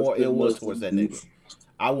have no more ill will towards that nigga.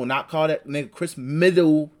 I will not call that nigga Chris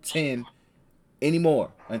Middleton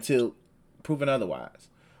anymore until proven otherwise.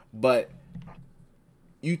 But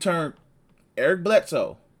you turn Eric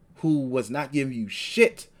Bledsoe, who was not giving you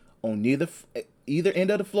shit on either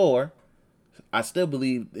end of the floor. I still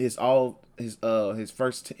believe his all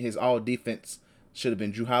defense should have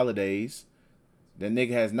been Drew Holiday's. The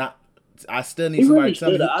nigga has not. I still need somebody to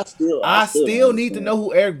tell me. I still need to know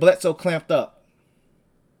who Eric Bledsoe clamped up.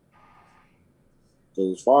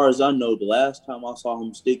 Because as far as I know, the last time I saw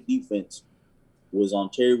him stick defense was on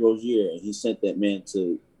Terry Rozier, and he sent that man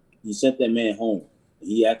home.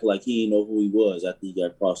 He acted like he didn't know who he was after he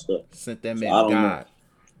got crossed up. Sent that man to God.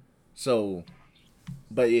 So,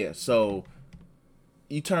 but yeah, so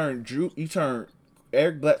you turn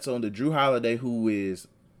Eric Bledsoe into Drew Holiday, who is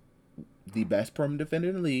the best perimeter defender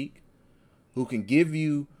in the league, who can give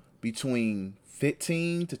you between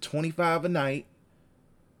 15 to 25 a night.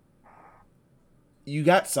 You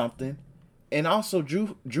got something. And also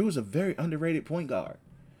Drew is a very underrated point guard.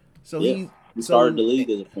 So he started the league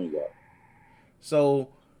as a point guard. So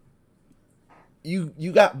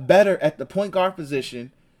you got better at the point guard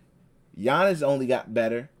position. Giannis only got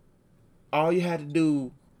better. All you had to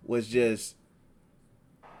do was just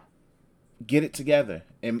get it together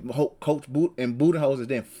and hope Coach Budenholzer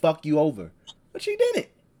didn't fuck you over. But she didn't.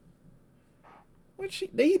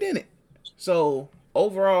 He didn't. So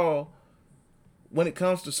overall, when it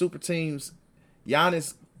comes to super teams,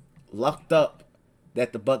 Giannis lucked up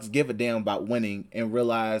that the Bucks give a damn about winning and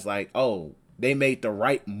realize like, oh, they made the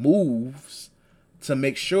right moves to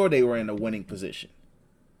make sure they were in a winning position.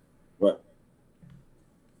 Right.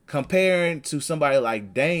 Comparing to somebody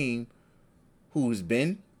like Dame, who's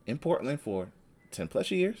been in Portland for 10 plus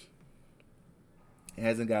years,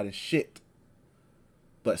 hasn't gotten shit,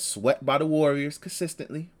 but swept by the Warriors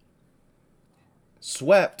consistently,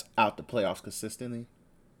 swept out the playoffs consistently,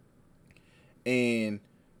 and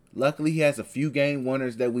luckily he has a few game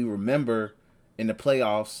winners that we remember in the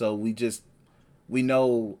playoffs, so we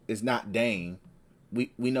know it's not Dame.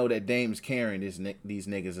 We know that Dame's carrying these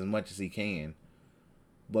niggas as much as he can,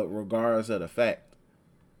 but regardless of the fact,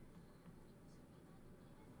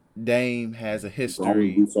 Dame has a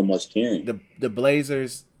history. Do so much carrying. The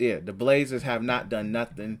Blazers have not done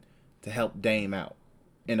nothing to help Dame out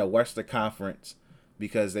in a Western Conference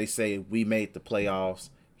because they say we made the playoffs.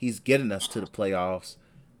 He's getting us to the playoffs.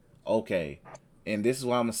 Okay, and this is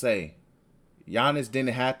what I'm gonna say. Giannis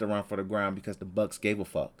didn't have to run for the ground because the Bucks gave a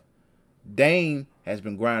fuck. Dame has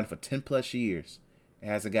been grinding for 10 plus years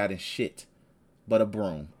and hasn't gotten shit but a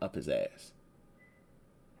broom up his ass.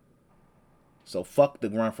 So fuck the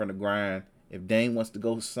run for the grind. If Dame wants to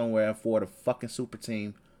go somewhere for the fucking super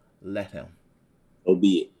team, let him. So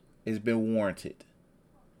be it. It's been warranted.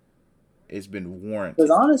 Because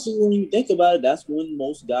honestly, when you think about it, that's when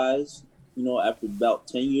most guys, after about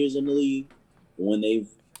 10 years in the league, when they've,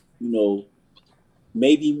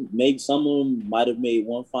 maybe some of them might have made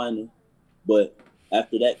one final, but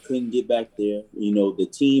after that couldn't get back there. The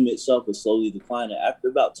team itself is slowly declining. After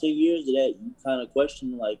about 10 years of that, you kind of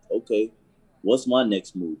question, like, okay, what's my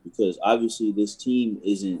next move? Because obviously this team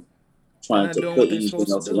isn't trying to put anything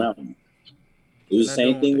else around me. It was the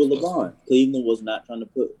same thing with LeBron. Cleveland was not trying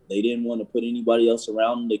to they didn't want to put anybody else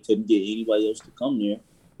around him. They couldn't get anybody else to come there.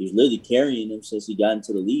 He was literally carrying them since he got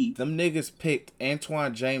into the league. Them niggas picked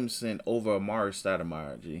Antoine Jameson over Amari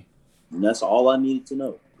Stoudemire, G. And that's all I needed to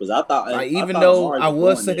know. Because I thought... I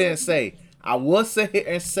will sit here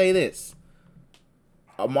and say this.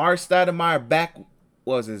 Amari Stoudemire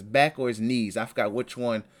his back or his knees, I forgot which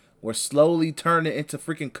one, were slowly turning into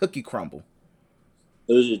freaking cookie crumble.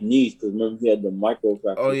 It was his knees, because remember he had the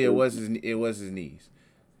microfracture. Oh yeah, it was his knees.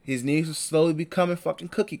 His knees were slowly becoming fucking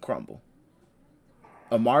cookie crumble.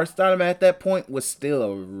 Amari Stoudemire at that point was still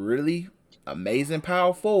a really amazing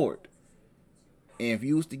power forward. And if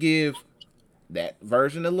you was to give that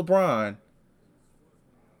version of LeBron,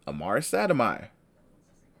 Amari Stoudemire,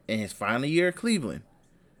 in his final year at Cleveland,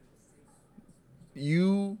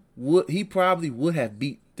 he probably would have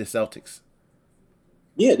beat the Celtics.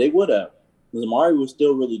 Yeah, they would have. Because Amari was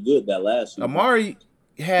still really good that last season. Amari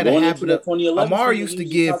had a habit of... Amari used to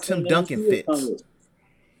give Tim Duncan fits.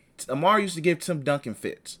 Amari used to give Tim Duncan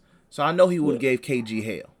fits. So I know he would have gave KG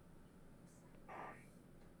hell.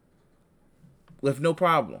 With no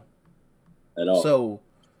problem. At all. So,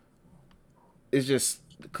 it's just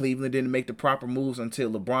Cleveland didn't make the proper moves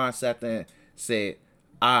until LeBron sat there and said,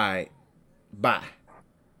 all right, bye.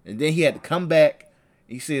 And then he had to come back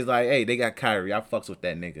You see, it's like, hey, they got Kyrie. I fucks with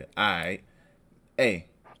that nigga. All right. Hey,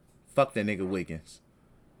 fuck that nigga Wiggins.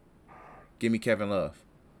 Give me Kevin Love.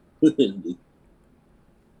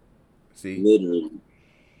 See? Literally.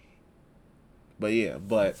 But yeah,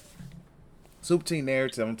 Super Team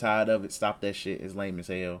narrative, I'm tired of it. Stop that shit. It's lame as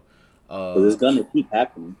hell. But it's gonna keep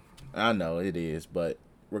happening. I know it is, but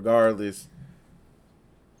regardless,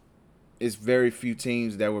 it's very few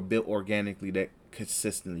teams that were built organically that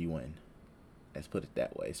consistently win. Let's put it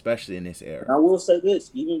that way, especially in this era. And I will say this,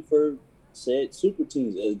 even for said super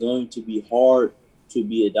teams, it's going to be hard to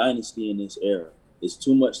be a dynasty in this era. It's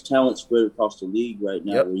too much talent spread across the league right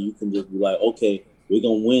now where you can just be like, okay, we're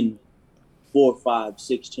going to win 4, 5,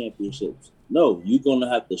 6 championships. No, you're going to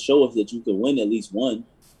have to show us that you can win at least one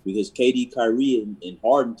because KD, Kyrie, and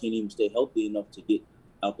Harden can't even stay healthy enough to get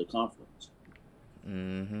out the conference.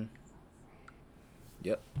 Mm-hmm.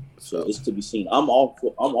 Yep. So it's to be seen. I'm all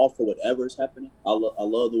for whatever is happening. I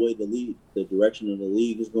love the way the direction of the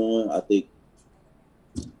league is going. I think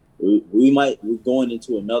we're going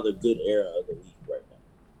into another good era of the league right now.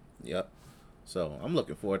 Yep. So I'm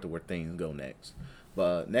looking forward to where things go next.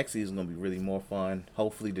 But next season is gonna be really more fun.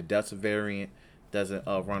 Hopefully the Delta variant doesn't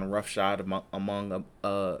run a roughshod among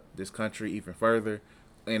this country even further.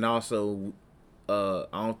 And also, I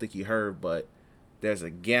don't think you heard, but there's a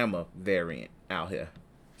Gamma variant out here.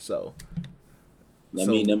 So I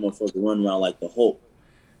mean, that motherfucker run around like the Hulk.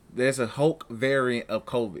 There's a Hulk variant of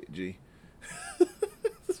COVID, G.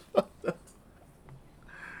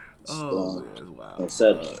 Oh, that's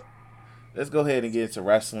wild. Let's go ahead and get into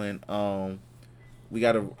wrestling. We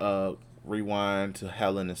gotta rewind to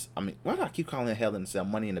Hell in the. I mean, why do I keep calling it Hell in the Cell?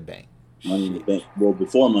 Money in the Bank. Money in the Bank. Well,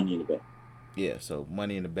 before Money in the Bank. Yeah, so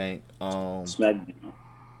Money in the Bank. SmackDown.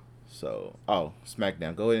 So,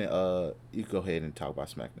 SmackDown. Go ahead and you go ahead and talk about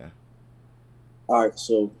SmackDown. All right,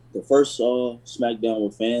 so the first SmackDown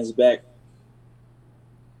with fans back,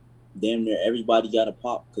 damn near everybody got a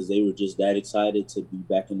pop because they were just that excited to be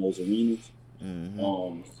back in those arenas.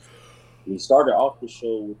 Mm-hmm. We started off the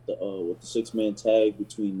show with the 6-man tag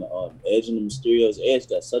between Edge and the Mysterios. Edge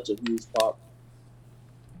got such a huge pop.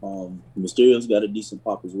 Mysterios got a decent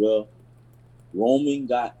pop as well. Roman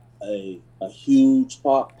got a huge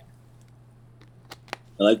pop.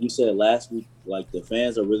 And like you said last week, like the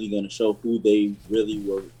fans are really going to show who they really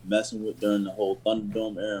were messing with during the whole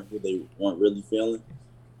Thunderdome era and who they weren't really feeling.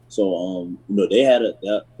 So, they had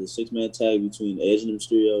the 6-man tag between Edge and the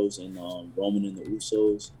Mysterios and Roman and the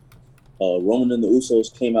Usos. Roman and the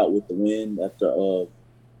Usos came out with the win after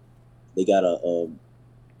they got a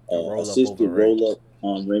assisted roll-up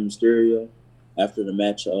on Rey Mysterio. After the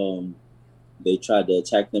match, they tried to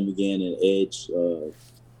attack them again, and Edge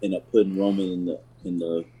ended up putting Roman in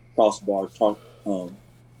the crossbar choke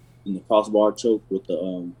with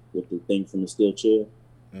the thing from the steel chair.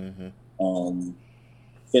 Mm-hmm.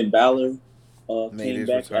 Finn Balor came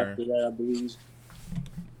back return after that, I believe.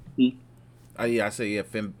 Yeah, I say yeah.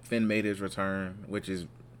 Finn made his return, which is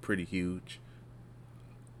pretty huge.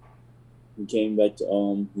 He came back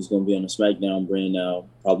to he's going to be on the SmackDown brand now.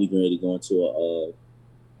 Probably ready to go into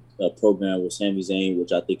a program with Sami Zayn,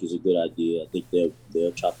 which I think is a good idea. I think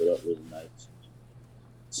they'll chop it up really nice.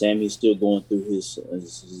 Sami's still going through his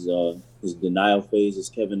denial phase, as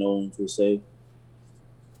Kevin Owens would say.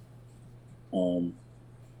 What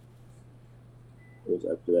was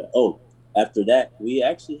after that? After that, we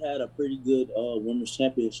actually had a pretty good women's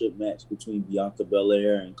championship match between Bianca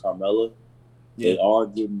Belair and Carmella. Yeah. They are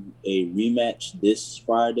getting a rematch this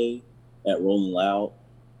Friday at Rolling Loud.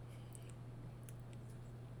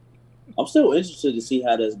 I'm still interested to see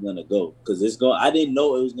how that's gonna go because I didn't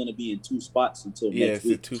know it was gonna be in 2 spots until next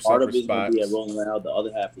week. Part of it is gonna be at Rolling Loud. The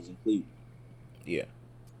other half is in Cleveland. Yeah.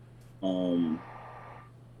 What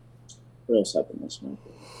else happened this month?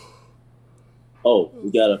 We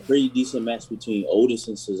got a pretty decent match between Otis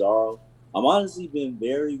and Cesaro. I'm honestly been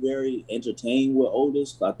very, very entertained with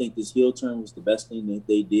Otis. I think this heel turn was the best thing that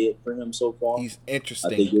they did for him so far. He's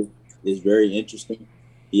interesting. I think it's very interesting.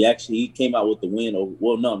 He came out with the win.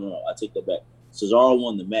 No, I take that back. Cesaro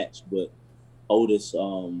won the match, but Otis,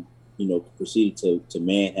 proceeded to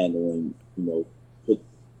manhandle and put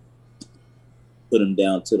him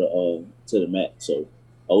down to the mat. So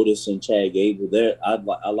Otis and Chad Gable there. I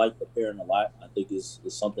like the pairing a lot. I think it's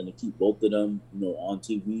something to keep both of them, on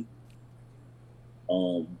TV.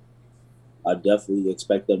 I definitely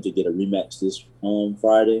expect them to get a rematch this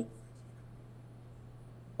Friday.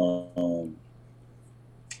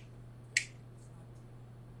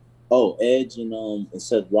 Edge and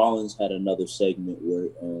Seth Rollins had another segment where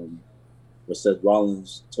Seth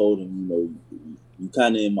Rollins told him, you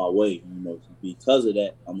kind of in my way, because of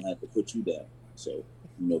that, I'm gonna have to put you down. So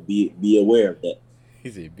be aware of that. He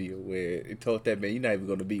said, "Be aware." He told that man, "You're not even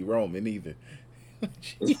going to beat Roman either."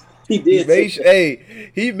 He he did say made that.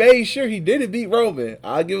 he made sure he didn't beat Roman.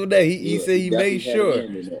 I'll give him that. He Yeah, said he he made definitely had a sure.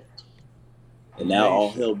 hand in that. And He now made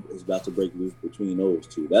all sure. hell is about to break loose between those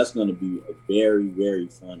two. That's going to be a very, very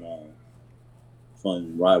fun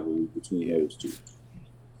rivalry between Yeah. those two.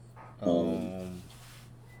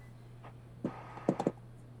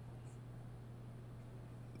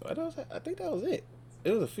 I think that was it.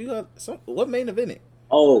 It was a few other, what main event it?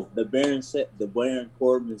 Oh, the Baron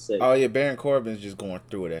Corbin Oh segment. yeah, Baron Corbin's just going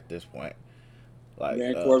through it at this point. Like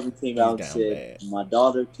Baron Corbin came he's out and down said, bad. "My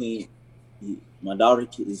daughter can't. My daughter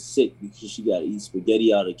is sick because she got to eat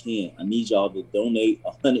spaghetti out of a can. I need y'all to donate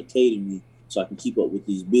 $100K to me so I can keep up with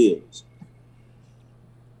these bills."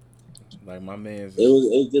 Like my man's It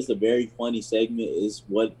was just a very funny segment. It's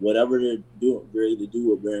whatever they're doing, ready to do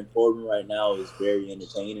with Baron Corbin right now is very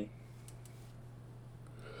entertaining.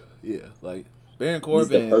 yeah, like Baron He's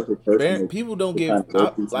the Corbin. perfect person People don't to give kind of go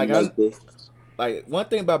through something like this. like one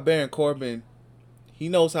thing about Baron Corbin, he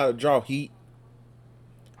knows how to draw heat,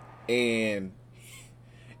 and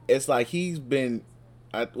it's like he's been,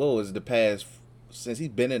 what was the past since he's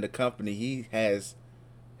been in the company, he has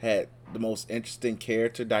had the most interesting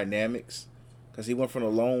character dynamics because he went from the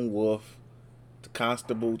lone wolf to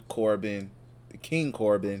Constable Corbin, the King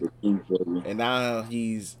Corbin, and now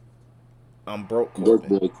he's broke Broke Corbin.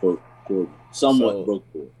 boy Corbin, somewhat So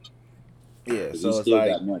broke boy, yeah, but he so it's still like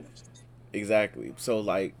got money. exactly. So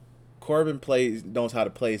like Corbin knows how to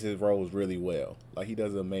play his roles really well. Like he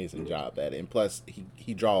does an amazing job at it, and plus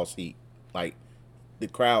he draws heat. Like the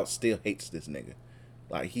crowd still hates this nigga.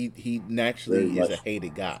 Like he Very naturally is a much.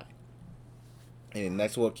 hated guy, and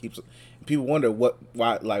that's what keeps people wonder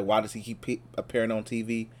why does he keep appearing on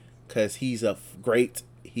TV? Because he's a great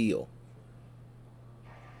heel.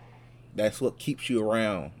 That's what keeps you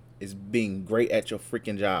around is being great at your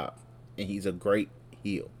freaking job, and he's a great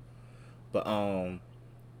heel. But oh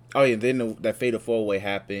yeah, then that fatal 4-way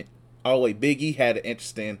happened. Oh wait, Big E had an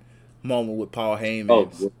interesting moment with Paul Oh,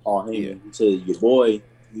 Heyman. with Paul Yeah, Heyman, he said your boy.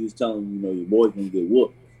 He was telling your boy's gonna get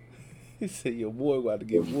whooped. he said your boy about to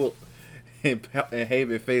get whooped, and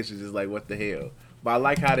Heyman face was just like, what the hell? But I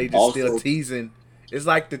like how they just still Also, teasing. It's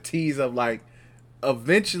like the tease of like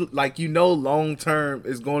eventually, like long term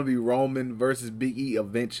is going to be Roman versus Big E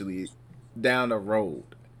eventually down the road.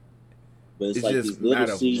 but it's It's like just these a little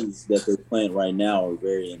matter of when. seeds that they're playing right now are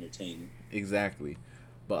very entertaining. Exactly.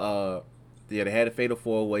 But yeah, they had a fatal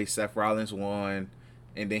 4-way. Seth Rollins won,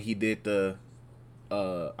 and then he did the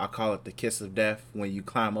I call it the kiss of death when you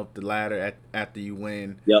climb up the ladder after you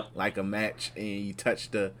win Yep. like a match and you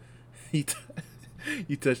touch the you,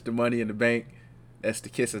 you touch the money in the bank. That's the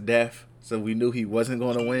kiss of death. So we knew he wasn't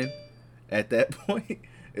going to win at that point.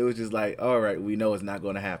 It was just like, all right, we know it's not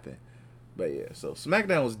going to happen. But yeah, so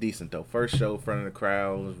SmackDown was decent though. First show in front of the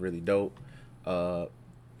crowd was really dope.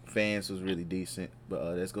 Fans was really decent.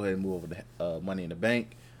 But let's go ahead and move over to Money in the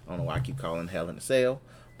Bank. I don't know why I keep calling Hell in a Cell,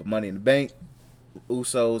 but Money in the Bank.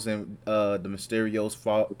 Usos and the Mysterios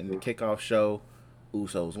fought in the kickoff show.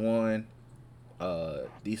 Usos won.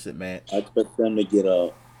 Decent match. I expect them to get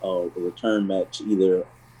a return match either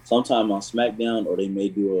sometime on SmackDown or they may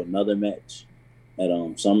do another match at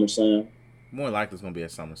SummerSlam. More likely it's gonna be at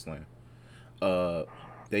SummerSlam.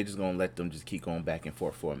 They just gonna let them just keep going back and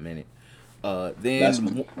forth for a minute. That's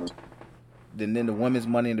Then the women's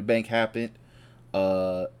Money in the Bank happened.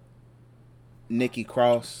 Nikki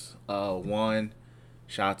Cross won.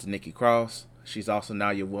 Shout out to Nikki Cross. She's also now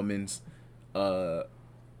your women's your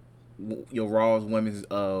Raw's women's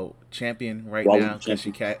champion right now because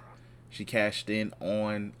she cashed in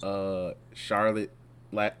on Charlotte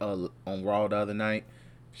on Raw the other night.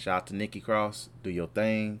 Shout out to Nikki Cross. Do your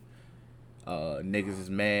thing. Niggas is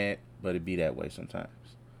mad, but it be that way sometimes.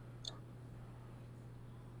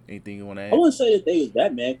 Anything you want to add? I wouldn't say that they was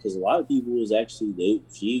that mad because a lot of people was actually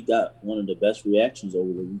she got one of the best reactions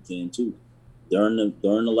over the weekend too, during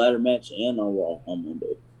the ladder match and on Raw on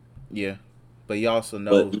Monday. Yeah, but you also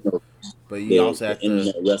know, you also have the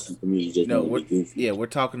internet wrestling community just be goofy. Yeah, we're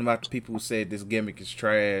talking about the people who said this gimmick is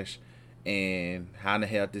trash, and how in the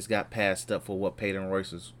hell this got passed up for what Peyton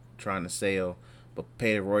Royce was trying to sell, but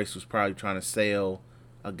Peyton Royce was probably trying to sell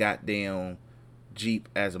a goddamn Jeep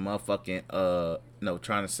as a motherfucking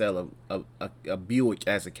trying to sell a Buick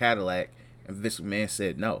as a Cadillac, and Vince McMahon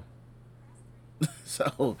said no.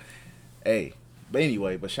 So, hey, but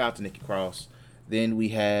anyway, shout out to Nikki Cross. Then we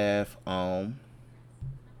have oh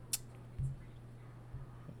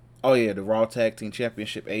yeah, the Raw Tag Team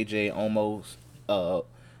Championship. AJ almost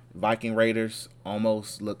Viking Raiders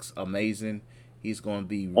almost looks amazing He's going to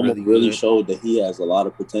be almost really really good. showed that he has a lot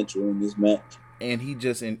of potential in this match. And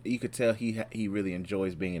you could tell he really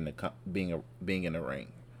enjoys being in the ring.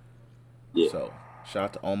 Yeah. So shout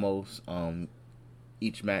out to Almost.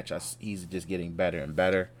 Each match he's just getting better and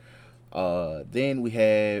better. Then we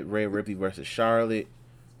had Rhea Ripley versus Charlotte.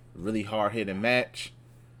 Really hard hitting match.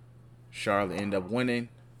 Charlotte ended up winning.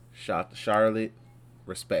 Shout out to Charlotte.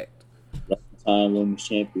 Respect. Time women's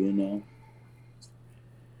champion now.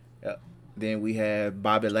 Yep. Then we have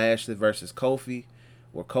Bobby Lashley versus Kofi,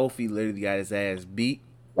 where Kofi literally got his ass beat.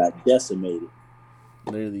 Got decimated.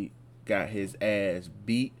 Literally got his ass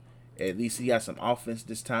beat. At least he got some offense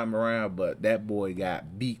this time around, but that boy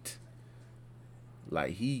got beat.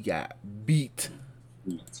 Like, he got beat.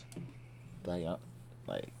 Like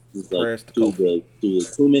prayers to Kofi. To the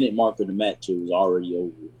 2-minute mark of the match, it was already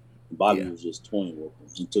over. Bobby was just toying with him.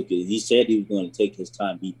 He took it. He said he was going to take his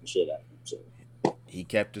time beating the shit out of him. So he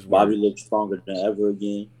kept his word. Bobby looked stronger than ever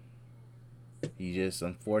again. He just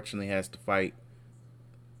unfortunately has to fight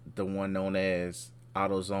the one known as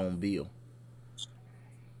AutoZone Bill.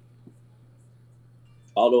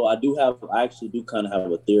 Although I actually do kind of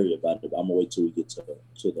have a theory about it. I'm gonna wait till we get to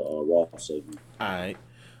the Raw segment. All right.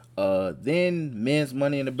 Then men's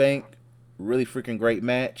Money in the Bank, really freaking great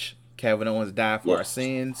match. Kevin Owens died for our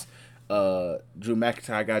sins. Drew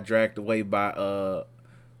McIntyre got dragged away by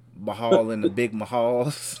Mahal and the Big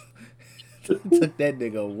Mahals. Took that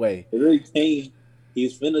nigga away. It really came. He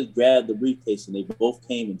was finna grab the briefcase, and they both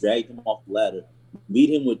came and dragged him off the ladder, beat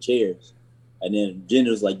him with chairs, and then Jinder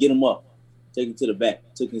was like, "Get him up." Take him to the back.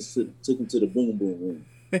 Took him to the boom room.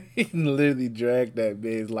 He literally dragged that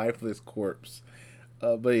man's lifeless corpse.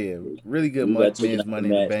 But yeah, really good men's Money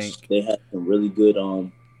in the Bank. They had some really good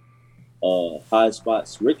high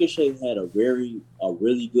spots. Ricochet had a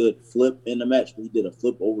really good flip in the match. He did a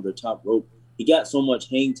flip over the top rope. He got so much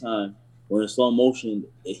hang time where in slow motion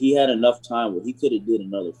he had enough time where he could have did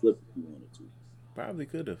another flip if he wanted to. Probably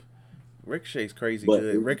could have. Ricochet's crazy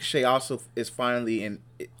good. Ricochet also is finally in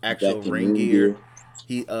actual ring gear.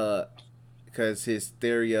 He because his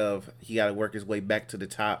theory of he got to work his way back to the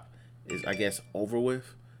top is, I guess, over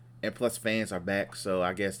with, and plus fans are back, so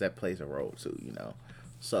I guess that plays a role too, you know.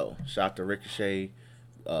 So shout out to Ricochet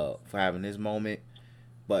for having his moment,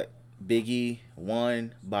 but Big E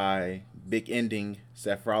won by big ending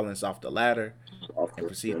Seth Rollins off the ladder and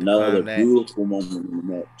proceeded to climb that. Beautiful moment in the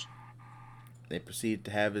match. They proceeded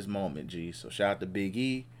to have his moment, G. So shout out to Big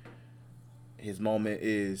E. His moment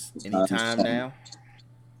is anytime now.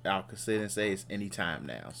 I'll consider and say it's anytime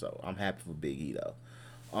now. So I'm happy for Big E though.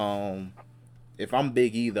 If I'm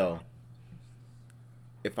Big E though,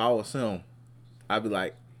 if I was him, I'd be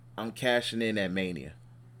like, I'm cashing in at Mania.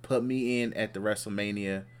 Put me in at the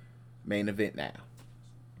WrestleMania main event now.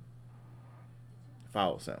 If I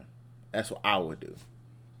was him, that's what I would do.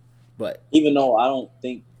 But even though I don't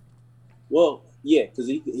think. Well, yeah, because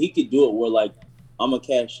he could do it where, like, I'm going to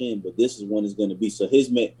cash in, but this is when it's going to be. So if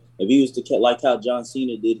he was to, like how John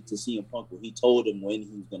Cena did it to CM Punk, where he told him when he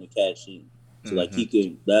was going to cash in. So, like,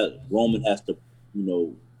 that Roman has to,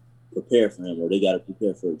 prepare for him, or they got to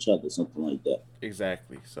prepare for each other, something like that.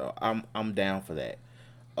 Exactly. So I'm down for that.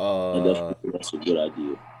 That's a good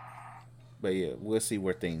idea. But yeah, we'll see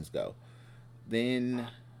where things go. Then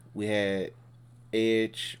we had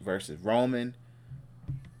Edge versus Roman.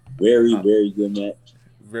 Very good match.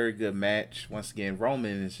 Very good match. Once again,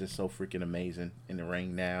 Roman is just so freaking amazing in the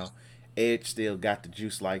ring now. Edge still got the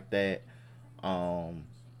juice like that.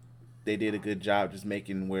 They did a good job just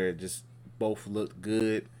making where just both looked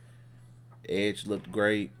good. Edge looked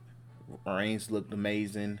great. Reigns looked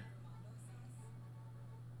amazing.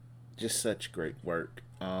 Just such great work.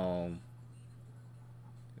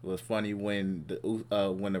 It was funny when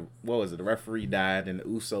the referee died and the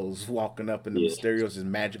Usos walking up and the Mysterios just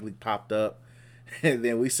magically popped up, and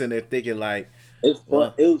then we sitting there thinking like, it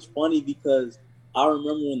was funny because I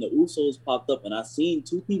remember when the Usos popped up and I seen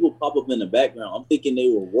two people pop up in the background. I'm thinking they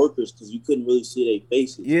were workers because you couldn't really see their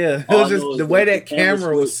faces. Yeah, it was just the way that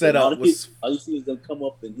camera was set up. All you see is them come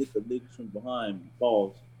up and hit the niggas from behind and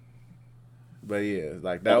falls. But yeah,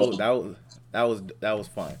 like that was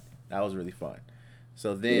fun. That was really fun.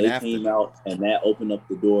 So then they came out and that opened up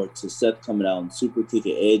the door to Seth coming out and super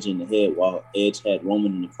kicking Edge in the head while Edge had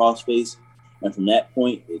Roman in the crossface. And from that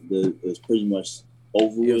point, it was pretty much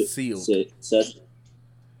over with. Sealed.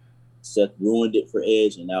 Seth ruined it for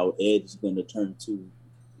Edge, and now Edge is going to turn to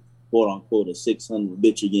quote unquote a 600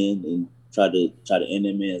 bitch again and try to end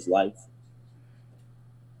that man's life.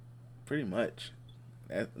 Pretty much.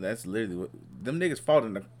 That's literally what them niggas fought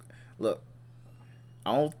in the look.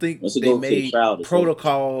 I don't think they made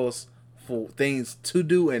protocols for things to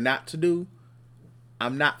do and not to do,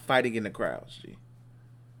 I'm not fighting in the crowds, G.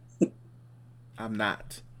 I'm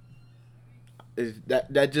not.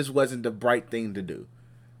 That just wasn't the right thing to do.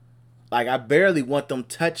 Like, I barely want them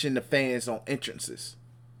touching the fans on entrances.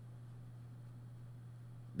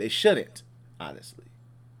 They shouldn't, honestly.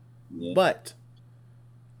 Yeah. But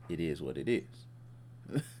it is what it is.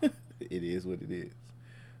 It is what it is.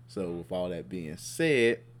 So with all that being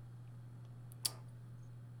said,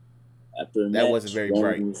 after that match, wasn't very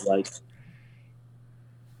bright. Was like,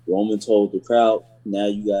 Roman told the crowd, "Now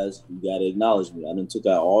you guys, you gotta acknowledge me. I done took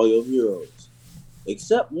out all your heroes,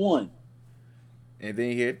 except one." And then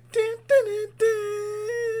you hear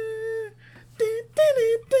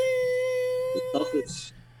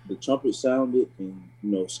the trumpet sounded, and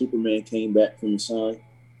Superman came back from the sun,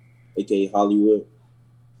 aka Hollywood.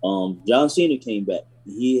 John Cena came back.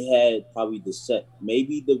 He had probably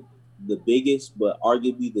maybe the biggest, but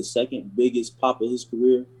arguably the second biggest pop of his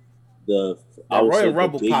career. The Royal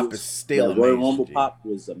Rumble pop is still amazing. Royal Rumble pop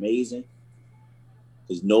was amazing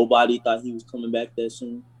because nobody thought he was coming back that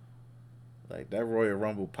soon. Like, that Royal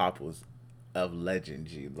Rumble pop was of legend,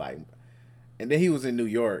 G. Like, and then he was in New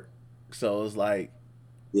York, so it was like,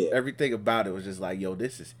 everything about it was just like, yo,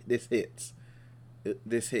 this hits.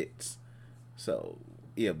 This hits. So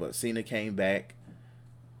yeah, but Cena came back,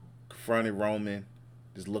 confronted Roman,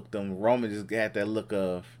 just looked him. Roman just had that look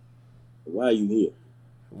of, "Why are you here?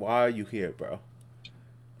 Why are you here, bro?"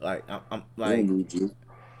 Like, I'm like, I don't need you.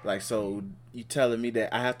 Like, so you telling me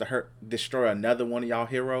that I have to destroy another one of y'all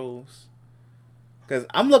heroes? Because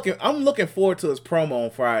I'm looking forward to his promo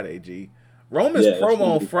on Friday, G. Roman's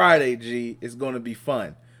promo on Friday, G, is going to be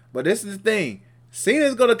fun. But this is the thing: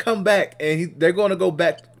 Cena's going to come back, and they're going to go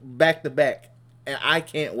back to back, and I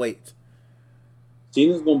can't wait.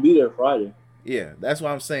 Cena's going to be there Friday. Yeah, that's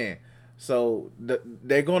what I'm saying. So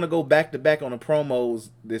they're going to go back to back on the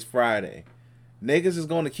promos this Friday. Niggas is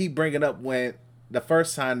going to keep bringing up when the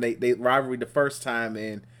first time they rivalry the first time,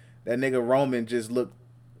 and that nigga Roman just looked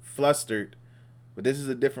flustered. But this is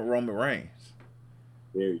a different Roman Reigns.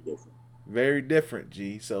 Very different. Very different,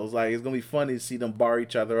 G. So it's like, it's gonna be funny to see them bar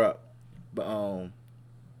each other up. But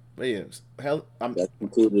yeah, that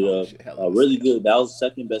concluded really good. That was the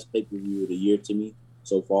second best pay per view of the year to me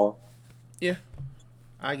so far. Yeah,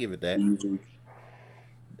 I give it that.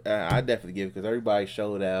 I definitely give it, because everybody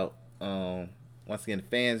showed out. Once again, the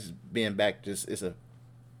fans being back, you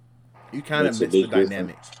kind of missed the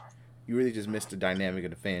dynamic. You really just missed the dynamic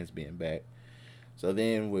of the fans being back. So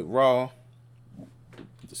then with Raw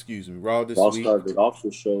this week. Started off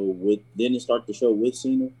the show didn't it start the show with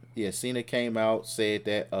Cena? Yeah, Cena came out, said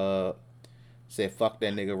fuck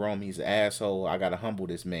that nigga Roman, he's an asshole, I gotta humble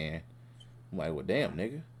this man. I'm like, well, damn,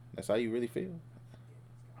 nigga, that's how you really feel?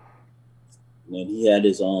 And he had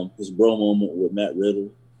his bro moment with Matt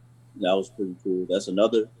Riddle. That was pretty cool. That's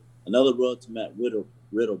another rub to Matt Riddle,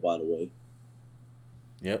 by the way.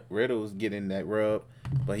 Yep, Riddle was getting that rub,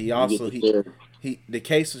 but he also the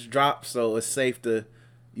case was dropped, so it's safe to,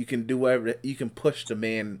 you can do whatever, you can push the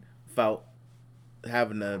man without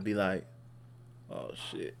having to be like, oh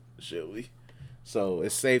shit, should we? So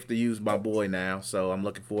it's safe to use my boy now, so I'm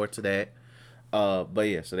looking forward to that. But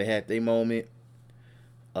yeah, so they had their moment.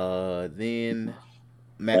 Then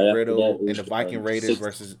Matt Riddle and the Viking Raiders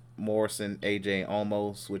versus Morrison, AJ, and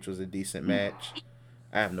Omos, which was a decent match.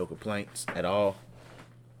 I have no complaints at all.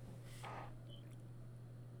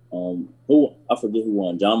 I forget who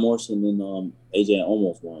won. John Morrison and AJ and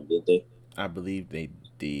Omos won, did they? I believe they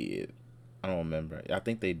did. I don't remember. I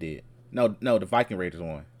think they did. No, the Viking Raiders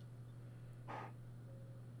won.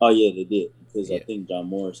 Oh yeah, they did, because I think John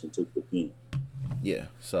Morrison took the pin. Yeah.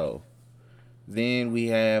 So then we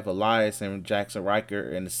have Elias and Jackson Riker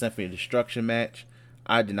in the Symphony of Destruction match.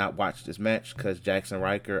 I did not watch this match because Jackson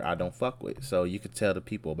Riker I don't fuck with. So you could tell the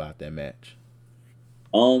people about that match.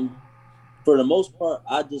 For the most part,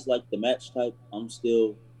 I just like the match type. I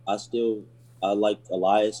like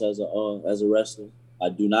Elias as a wrestler. I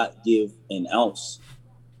do not give an ounce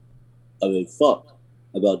of a fuck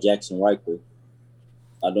about Jackson Riker.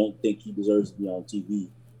 I don't think he deserves to be on TV,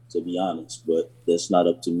 to be honest, but that's not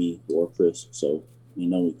up to me or Chris, so you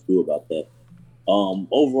know what to do about that.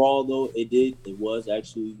 Overall, though, it was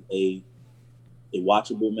actually a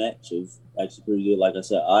watchable match. It was actually pretty good. Like I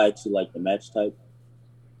said, I actually like the match type.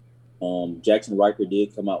 Jackson Riker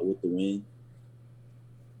did come out with the win.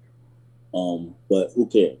 But who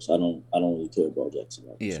cares? I don't really care about Jackson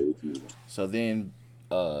Riker. Yeah. So then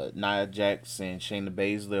Nia Jax and Shayna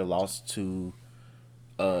Baszler lost to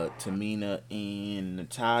Tamina and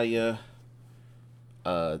Natalya.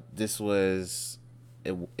 This was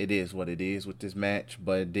it is what it is with this match,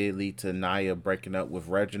 but it did lead to Nia breaking up with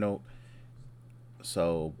Reginald.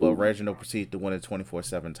 So, but Reginald proceeded to win a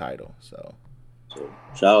 24/7 title. So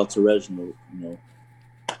shout out to Reginald.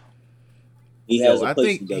 He has a I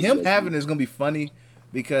place in think him WWE. having is gonna be funny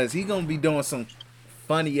because he gonna be doing some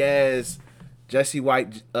funny ass Jesse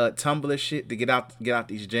White Tumblr shit to get out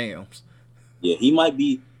these jams. Yeah, he might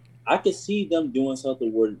be. I could see them doing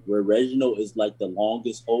something where Reginald is like the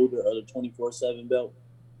longest holder of the 24/7 belt,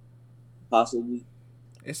 possibly.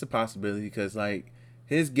 It's a possibility because like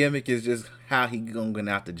his gimmick is just how he gonna get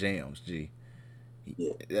out the jams.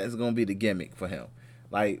 Yeah. That's gonna be the gimmick for him.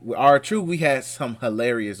 Like with R-Truth, we had some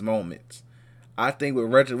hilarious moments. I think with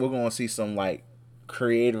Reginald, we're gonna see some like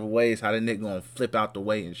creative ways how the nigga gonna flip out the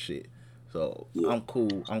way and shit. So Yeah. I'm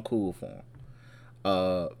cool. I'm cool for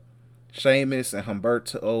him. Sheamus and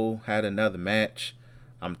Humberto had another match.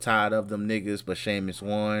 I'm tired of them niggas, but Sheamus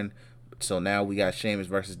won. So now we got Sheamus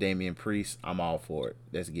versus Damian Priest. I'm all for it.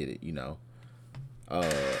 Let's get it, I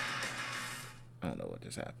don't know what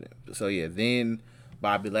just happened. So yeah, then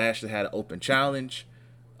Bobby Lashley had an open challenge,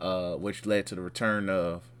 which led to the return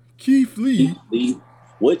of Keith Lee.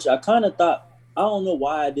 Which I kind of thought. I don't know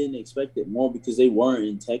why I didn't expect it more because they weren't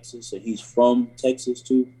in Texas and he's from Texas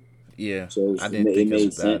too. Yeah, so I didn't think it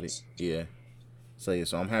made about sense. it. Yeah. So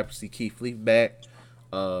I'm happy to see Keith Lee back.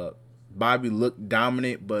 Bobby looked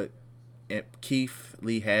dominant, but Keith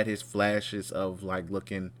Lee had his flashes of like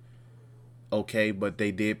looking okay, but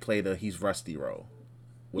they did play the he's rusty role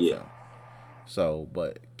with him. So,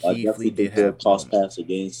 but Keith Lee did have cross paths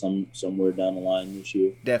again somewhere down the line this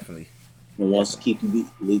year. Definitely. And once Keith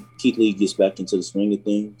Lee gets back into the swing of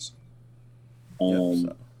things,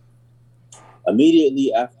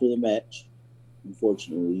 immediately after the match,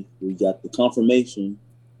 unfortunately, we got the confirmation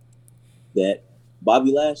that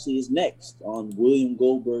Bobby Lashley is next on William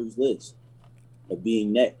Goldberg's list of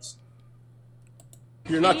being next.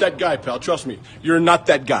 You're not that guy, pal. Trust me. You're not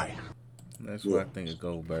that guy. That's what I think of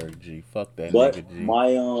Goldberg, G. Fuck that but nigga,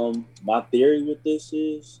 G. My theory with this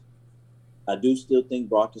is I do still think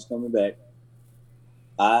Brock is coming back.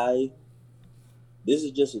 This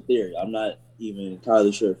is just a theory. I'm not even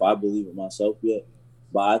entirely sure if I believe it myself yet.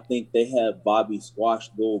 But I think they have Bobby squash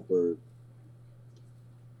Goldberg.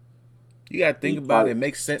 You gotta think about it. It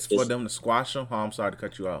makes sense for them to squash him. Oh, I'm sorry to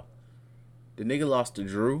cut you off. The nigga lost to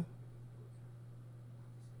Drew.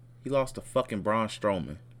 He lost to fucking Braun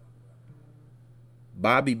Strowman.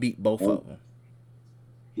 Bobby beat both of them.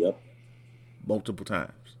 Yep. Multiple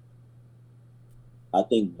times. I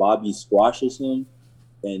think Bobby squashes him,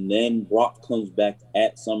 and then Brock comes back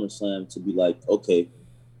at SummerSlam to be like, okay,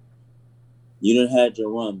 you done had your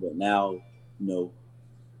run, but now,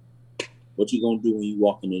 what you gonna do when you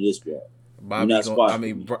walk into this wall?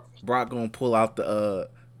 Brock gonna pull out the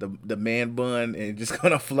man bun and just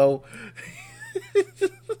gonna flow.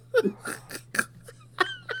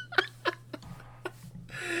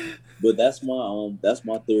 But that's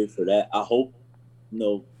my theory for that. I hope,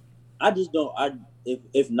 I just don't.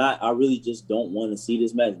 If not, I really just don't want to see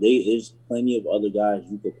this match. There's plenty of other guys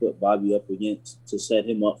you could put Bobby up against to set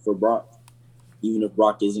him up for Brock, even if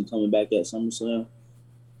Brock isn't coming back at SummerSlam.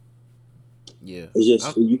 Yeah, it's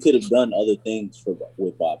just you could have done other things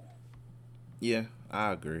with Bobby. Yeah,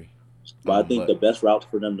 I agree. But I think the best route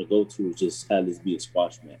for them to go to is just have this be a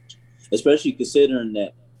squash match, especially considering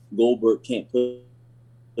that Goldberg can't put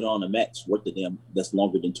on a match worth the damn that's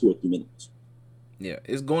longer than 2 or 3 minutes. Yeah,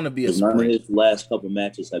 it's going to be a sprint. None of his last couple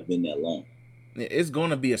matches have been that long. Yeah, it's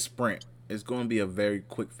going to be a sprint. It's going to be a very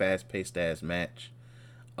quick, fast-paced ass match.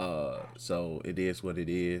 So it is what it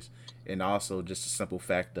is, and also just a simple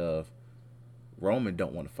fact of Roman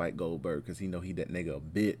don't want to fight Goldberg because he that nigga a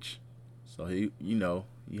bitch. So you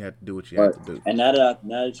have to do what you have to do. And now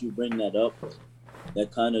that you bring that up,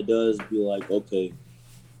 that kind of does be like, okay,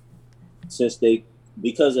 since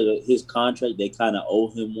because of his contract, they kind of owe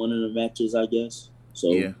him one of the matches, I guess.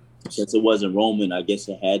 So since it wasn't Roman, I guess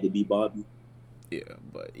it had to be Bobby. Yeah,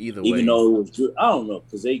 but either way, even though it was Drew, I don't know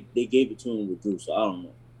because they gave it to him with Drew, so I don't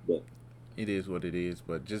know. But it is what it is.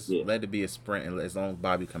 But just let it be a sprint, and as long as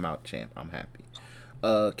Bobby come out champ, I'm happy.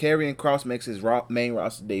 Karrion Kross makes his main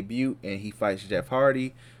roster debut, and he fights Jeff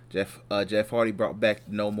Hardy. Jeff Hardy brought back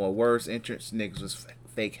No More Words entrance. Niggas was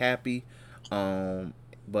fake happy.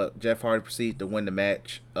 But Jeff Hardy proceeded to win the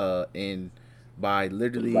match by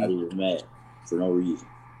literally everybody was mad for no reason.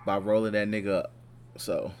 By rolling that nigga up.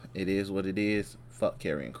 So it is what it is. Fuck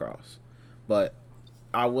Karrion Kross. But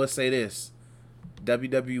I will say this.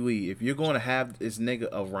 WWE, if you're going to have this nigga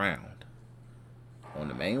around on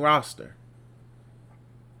the main roster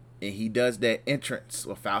and he does that entrance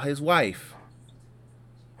without his wife,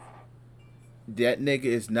 that nigga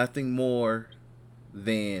is nothing more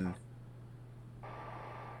than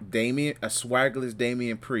A swaggerless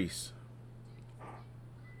Damian Priest.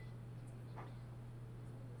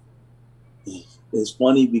 It's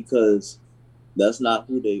funny because that's not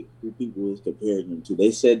who people was comparing him to.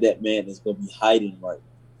 They said that man is gonna be hiding right.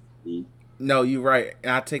 See? No, you're right.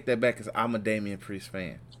 And I take that back because I'm a Damian Priest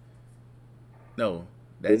fan. No,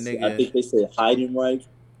 that nigga. I think they said hiding right.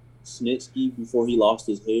 Snitsky before he lost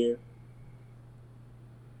his hair.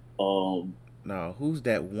 No, who's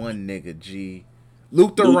that one nigga? G.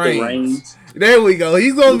 Luther Reigns. Reigns. There we go.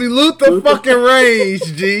 He's gonna be Luther fucking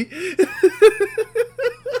Reigns, G.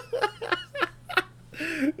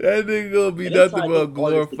 That nigga gonna be nothing but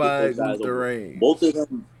glorified Luther Reigns. Both of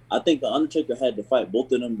them, I think the Undertaker had to fight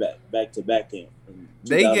both of them back to back in.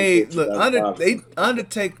 They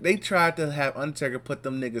tried to have Undertaker put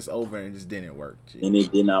them niggas over and it just didn't work. G. And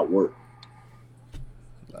it did not work.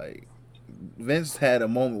 Like Vince had a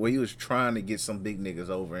moment where he was trying to get some big niggas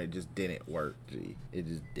over and it just didn't work. G. It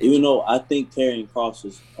just didn't. Even though I think Karrion Kross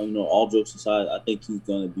is, all jokes aside, I think he's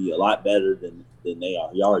gonna be a lot better than they are.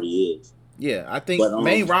 He already is. Yeah, I think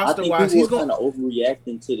main roster wise, he's kind of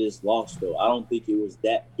overreacting to this loss, though. I don't think it was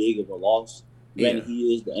that big of a loss. Granted,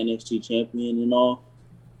 he is the NXT champion and all,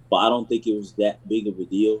 but I don't think it was that big of a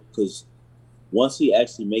deal because once he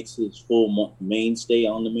actually makes his full mainstay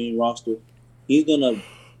on the main roster, he's gonna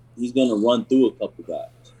run through a couple guys.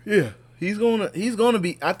 Yeah, he's gonna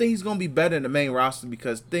be. I think he's gonna be better in the main roster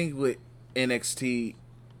because thing with NXT.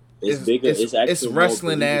 It's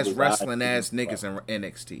wrestling ass niggas in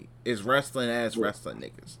NXT. It's wrestling ass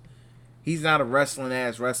niggas. He's not a wrestling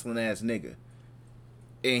ass nigga,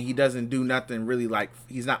 and he doesn't do nothing really like.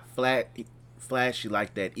 He's not flashy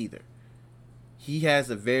like that either. He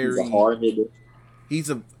has a very. He's a hard hitter.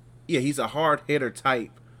 He's a hard hitter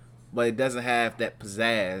type, but it doesn't have that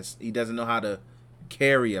pizzazz. He doesn't know how to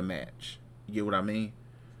carry a match. You get what I mean?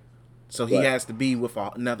 So he has to be with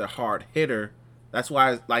another hard hitter. That's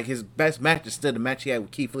why, like, his best match is still the match he had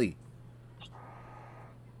with Keith Lee.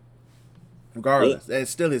 Regardless,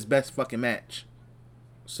 it's still his best fucking match.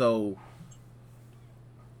 So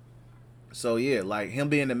yeah, like him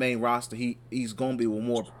being the main roster, he's gonna be with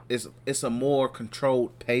more. It's a more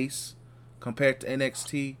controlled pace compared to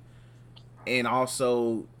NXT, and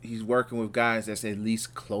also he's working with guys that's at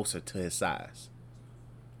least closer to his size.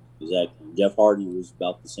 Exactly. Jeff Hardy was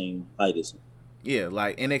about the same height as him. Yeah,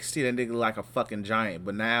 like NXT, that nigga like a fucking giant.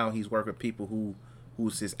 But now he's working with people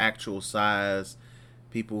who's his actual size,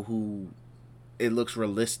 people who it looks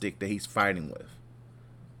realistic that he's fighting with.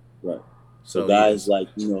 Right. So guys like,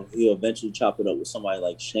 he'll eventually chop it up with somebody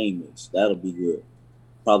like Sheamus. That'll be good.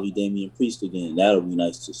 Probably Damian Priest again. That'll be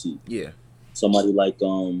nice to see. Yeah. Somebody like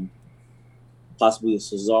possibly a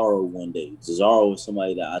Cesaro one day. Cesaro is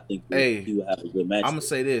somebody that I think he would have a good match. I'm gonna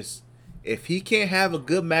say this: if he can't have a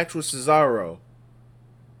good match with Cesaro,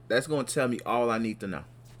 that's gonna tell me all I need to know.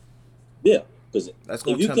 Yeah, because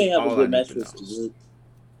if you can't have a good match with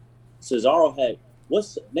Cesaro,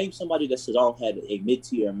 name somebody that Cesaro had a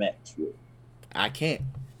mid-tier match with. I can't.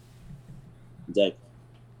 Exactly.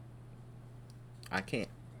 I can't.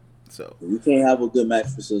 So if you can't have a good match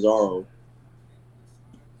for Cesaro,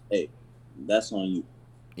 hey, that's on you.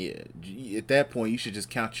 Yeah, at that point, you should just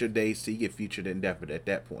count your days till you get featured indefinite. At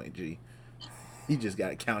that point, G, you just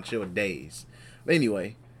gotta count your days. But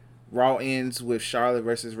anyway, Raw ends with Charlotte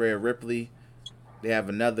versus Rhea Ripley. They have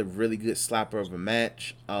another really good slapper of a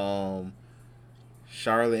match.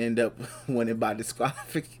 Charlotte ended up winning by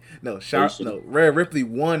disqualification. Rhea Ripley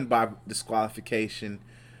won by disqualification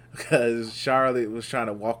because Charlotte was trying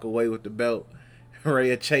to walk away with the belt.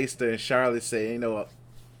 Rhea chased her, and Charlotte said, a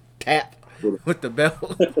tap with the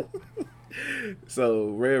belt. So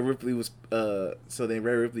Rhea Ripley was then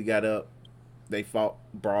Rhea Ripley got up. They fought,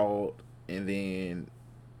 brawled, and then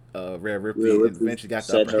Rhea Ripley eventually got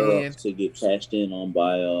the upper hand to get cashed in on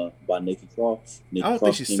by Nikki Cross. I don't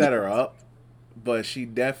think she set her up, but she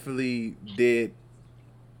definitely did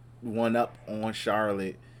one up on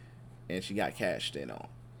Charlotte, and she got cashed in on.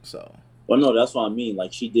 So. Well, no, that's what I mean.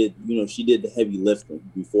 Like she did the heavy lifting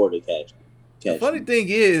before the cash. The funny thing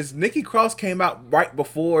is, Nikki Cross came out right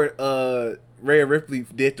before Rhea Ripley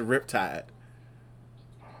did the Riptide.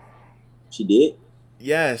 She did?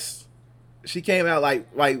 Yes. She came out like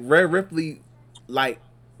Rhea Ripley, like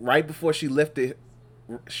right before she lifted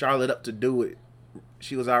Charlotte up to do it.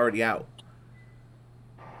 She was already out.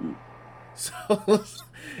 So it was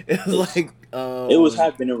like it was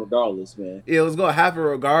happening regardless, man. It was gonna happen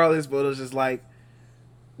regardless, but it was just like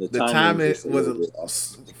the timing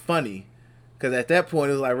was funny. Because at that point,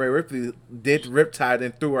 it was like Rhea Ripley did Riptide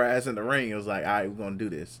and threw her ass in the ring. It was like, all right, we're going to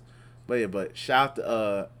do this. But shout out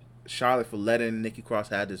to Charlotte for letting Nikki Cross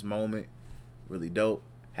have this moment. Really dope.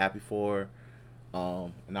 happy for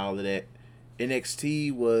her, and all of that.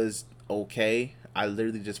 NXT was okay. I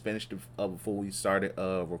literally just finished it before we started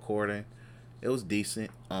recording. It was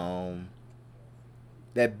decent.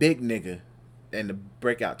 That big nigga in the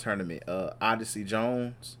breakout tournament, Odyssey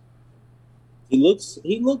Jones. He looks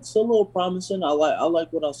a little promising. I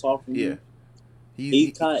like what I saw from Yeah, him.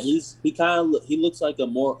 he He looks like a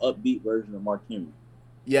more upbeat version of Mark Henry.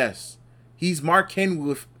 yes, he's Mark Henry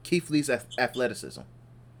with Keith Lee's athleticism.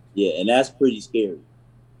 Yeah, and that's pretty scary.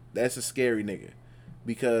 That's a scary nigga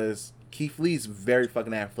because Keith Lee's very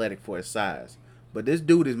fucking athletic for his size, but this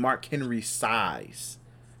dude is Mark Henry's size,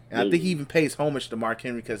 and I think he even pays homage to Mark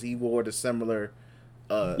Henry because he wore the similar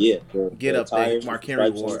get up that tires Mark with the Henry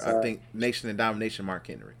stripes on wore. the I side. think Nation and Domination Mark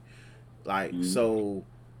Henry. Like Mhm. so,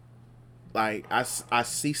 like I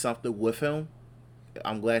see something with him.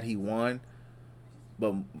 I'm glad he won,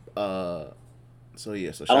 but so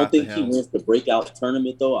yeah, so I shout don't out to think he him. wins the breakout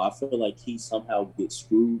tournament though. I feel like he somehow gets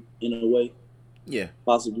screwed in a way, Yeah,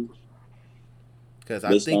 possibly because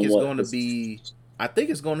based on what. I think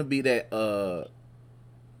it's going to be that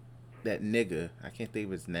nigga. I can't think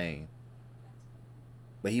of his name.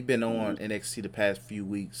 But he been on NXT the past few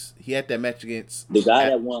weeks. He had that match against The guy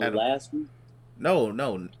that won Adam. last week. No,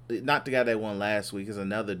 not the guy that won last week. Is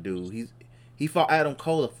another dude. He fought Adam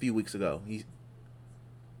Cole a few weeks ago. You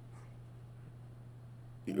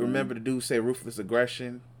remember the dude say ruthless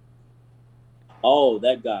aggression? Oh,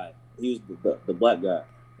 that guy. He was the black guy.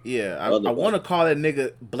 Yeah, I want to call that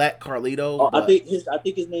nigga Black Carlito. Oh, But I think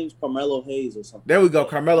his name's Carmelo Hayes or something. there we go, like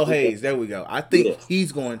that. Carmelo Hayes. There we go. I think Yeah.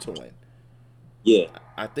 he's going to win. Yeah,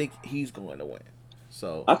 I think he's going to win.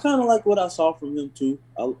 So I kind of like what I saw from him too.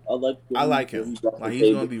 I like him. He brought to Like the he's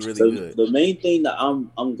table. going to be really good. The main thing that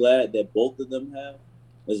I'm glad that both of them have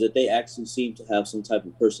is that they actually seem to have some type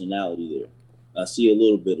of personality there. I see a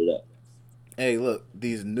little bit of that. Hey, look,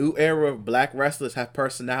 these new era of black wrestlers have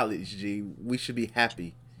personalities. G, we should be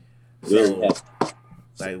happy. Very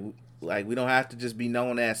So, like we don't have to just be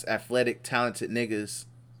known as athletic, talented niggas.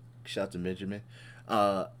 Shelton Benjamin,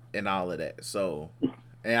 and all of that. So,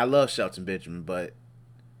 and I love Shelton Benjamin, but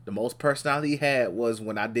the most personality he had was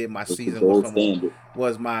when I did my season with him. Standard.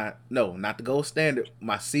 Was my not the gold standard.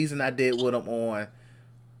 My season I did with him on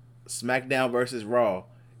SmackDown versus Raw,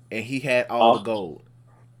 and he had all the gold.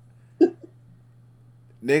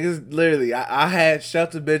 Niggas, literally, I had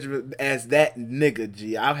Shelton Benjamin as that nigga,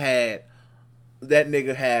 G. I've had that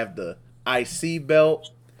nigga have the IC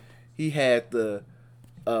belt. He had the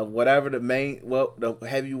whatever the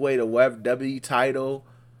heavyweight or whatever WWE title,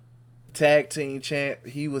 tag team champ.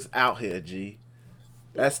 He was out here, G.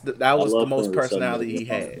 That was the most personality he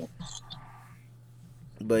had.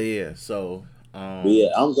 But yeah, so but yeah,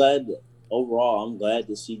 I'm glad overall. I'm glad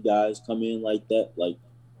to see guys come in like that, like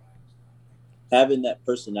having that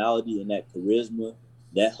personality and that charisma.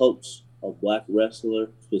 That helps a black wrestler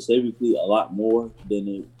specifically a lot more than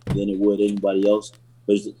it would anybody else.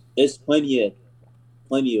 But it's plenty of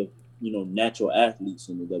natural athletes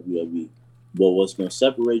in the WWE. But what's going to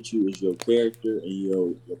separate you is your character and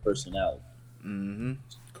your personality.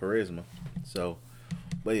 Charisma. So,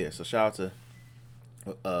 but yeah, so shout out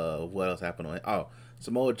to what else happened on it? Oh,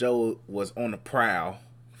 Samoa Joe was on the prowl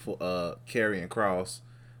for Karrion Kross,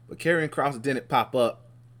 but Karrion Kross didn't pop up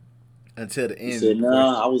until the end. He said,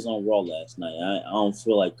 "Nah, I was on Raw last night. I don't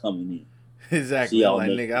feel like coming in." Exactly. I'm like,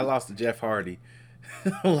 nigga, I lost to Jeff Hardy.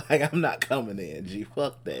 Like, I'm not coming in. G,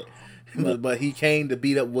 fuck that. But he came to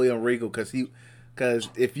beat up William Regal because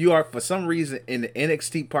if you are for some reason in the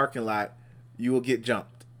NXT parking lot, you will get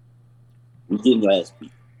jumped. You're getting your ass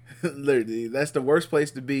beat. Literally, that's the worst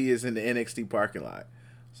place to be is in the NXT parking lot.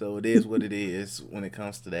 So it is what it is when it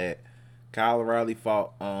comes to that. Kyle O'Reilly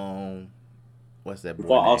fought what's that boy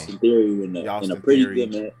name? Austin Theory in a pretty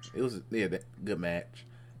good match. It was good match.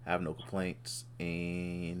 I have no complaints.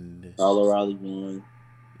 And Kyle O'Reilly won.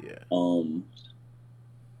 Yeah.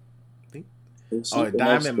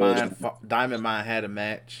 Diamond Mine had a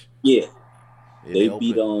match. Yeah. They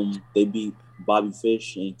beat Bobby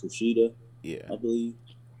Fish and Kushida. Yeah. I believe.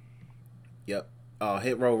 Yep.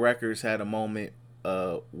 Hit Row Records had a moment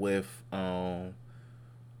with what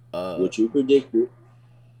you predicted.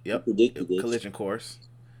 Yep. You predicted this. Collision Course.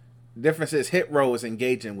 Difference is Hit Row is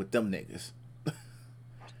engaging with them niggas.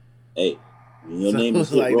 Hey, your name is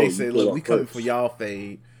Hit like Row. They say, look, we coming for y'all,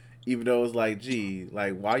 Fade. Even though it's like, gee,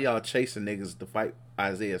 like why y'all chasing niggas to fight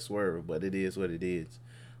Isaiah Swerve? But it is what it is.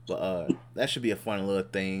 But that should be a fun little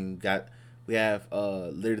thing. We have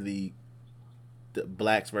literally the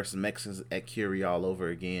blacks versus Mexicans at Curie all over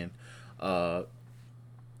again. But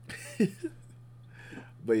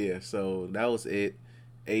yeah, so that was it.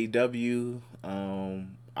 AEW.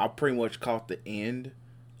 I I pretty much caught the end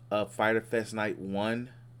of Fyter Fest Night 1,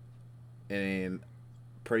 and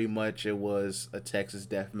pretty much it was a Texas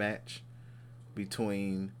death match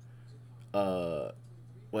between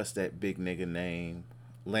what's that big nigga name?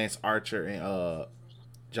 Lance Archer and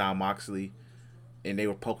John Moxley, and they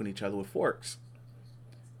were poking each other with forks.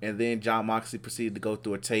 And then John Moxley proceeded to go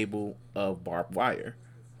through a table of barbed wire,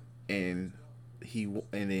 and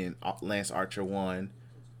then Lance Archer won,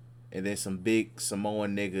 and then some big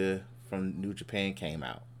Samoan nigga from New Japan came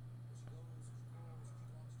out.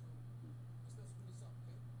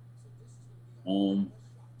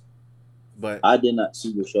 But I did not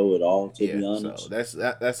see the show at all, to be honest.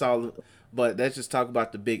 So that's all. But let's just talk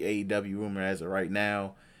about the big AEW rumor as of right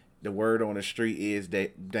now. The word on the street is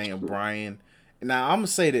that Daniel Bryan. Now I'm gonna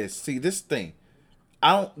say this. See this thing.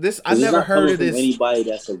 I never heard of this. Anybody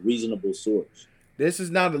that's a reasonable source. This is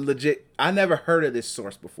not a legit. I never heard of this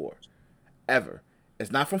source before, ever.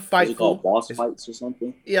 It's not from Fightful. Is it called Boss Fights or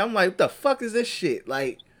something? Yeah, I'm like, what the fuck is this shit?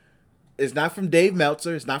 Like, it's not from Dave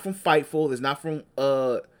Meltzer. It's not from Fightful. It's not from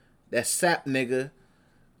that sap nigga.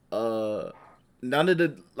 None of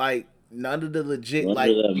the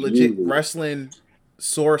legit wrestling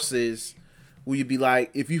sources where you'd be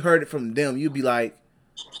like, if you heard it from them, you'd be like,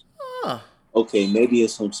 okay, maybe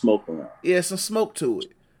it's some smoke around. Yeah, some smoke to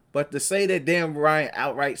it. But to say that Dan Bryan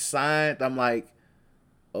outright signed, I'm like,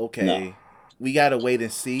 okay, we gotta wait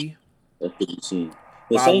and see. That's what we've seen.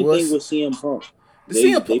 The same thing with CM Punk.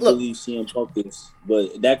 They believe CM Punk is,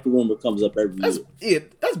 but that rumor comes up every year. Yeah,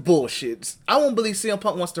 that's bullshit. I won't believe CM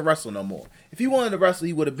Punk wants to wrestle no more. If he wanted to wrestle,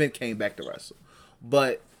 he would have came back to wrestle.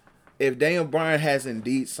 But if Daniel Bryan has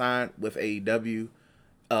indeed signed with AEW,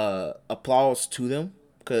 applause to them,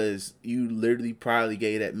 because you literally probably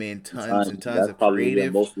gave that man tons and tons of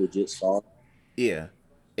creative. Most legit star. Yeah,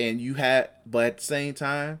 and but at the same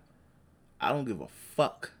time, I don't give a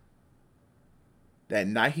fuck. That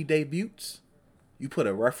night he debuts, you put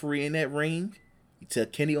a referee in that ring. You tell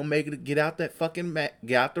Kenny Omega to get out that fucking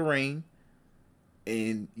get out the ring,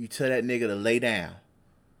 and you tell that nigga to lay down,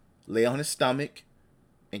 lay on his stomach,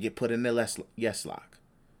 and get put in the yes lock.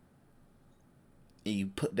 And you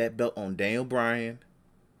put that belt on Daniel Bryan,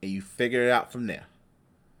 and you figure it out from there.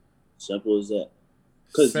 Simple as that.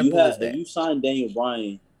 Because if you sign Daniel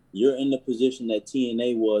Bryan, you're in the position that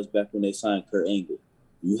TNA was back when they signed Kurt Angle.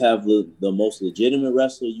 You have the most legitimate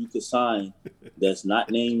wrestler you could sign that's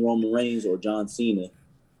not named Roman Reigns or John Cena.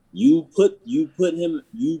 You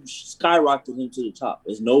skyrocketed him to the top.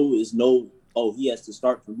 There's no, oh, he has to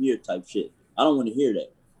start from here type shit. I don't want to hear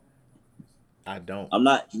that. I don't.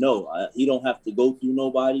 He don't have to go through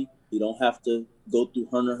nobody. He don't have to go through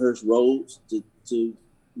Hunter Hearst roads to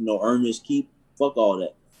earn his keep. Fuck all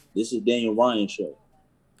that. This is Daniel Bryan's show.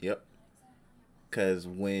 Yep. Because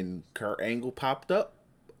when Kurt Angle popped up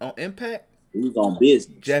on Impact, he was on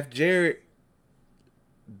business. Jeff Jarrett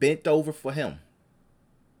bent over for him.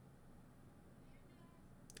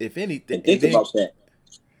 If anything, think about that.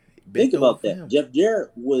 Think about that. Jeff Jarrett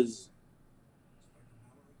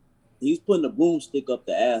he's putting a broomstick up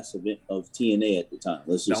the ass of TNA at the time.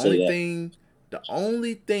 Let's just say that. The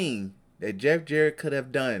only thing that Jeff Jarrett could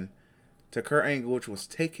have done to Kurt Angle, which was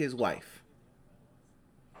take his wife.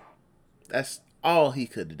 That's all he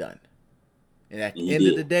could have done. And at the end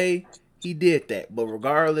of the day, he did that. But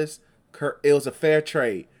regardless, it was a fair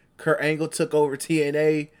trade. Kurt Angle took over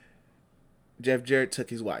TNA. Jeff Jarrett took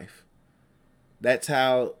his wife. That's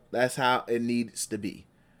how it needs to be.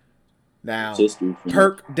 Now,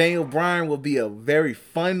 Daniel Bryan will be a very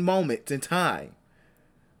fun moment in time.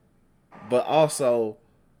 But also,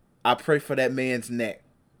 I pray for that man's neck.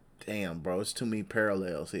 Damn, bro, it's too many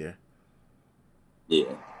parallels here.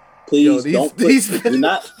 Yeah. Please do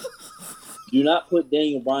not put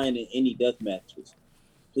Daniel Bryan in any death matches.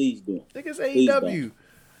 Please do. I think it's AEW.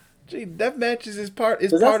 Gee, death matches is part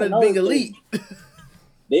of being elite.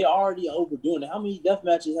 They already overdoing it. How many death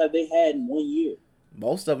matches have they had in 1 year?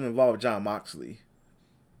 Most of them involve John Moxley.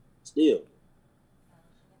 Still.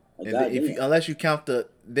 Unless you count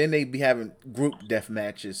then they be having group death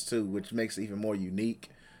matches too, which makes it even more unique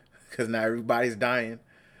because now everybody's dying.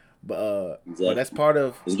 But but that's part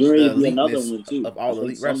of the eliteness of all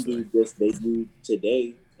elite wrestling. They do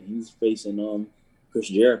today, and he's facing Chris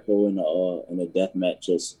Jericho in a death match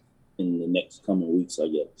just in the next coming weeks, I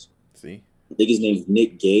guess. See, I think his name is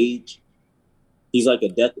Nick Gage. He's like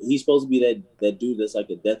he's supposed to be that dude that's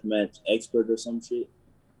like a deathmatch expert or some shit.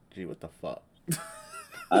 Gee, what the fuck?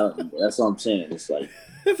 That's what I'm saying. It's like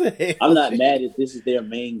I'm not mad if this is their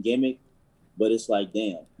main gimmick, but it's like,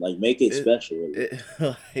 damn, like make it special.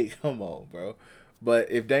 Like, come on, bro. But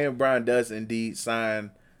if Daniel Bryan does indeed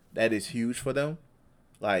sign, that is huge for them.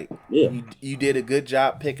 Like Yeah. you did a good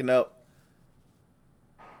job picking up.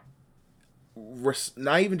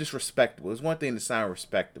 Not even just respectable. It's one thing to sign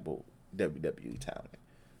respectable WWE talent,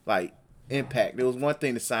 like Impact. It was one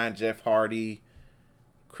thing to sign Jeff Hardy,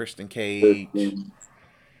 Christian Cage,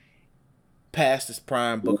 past his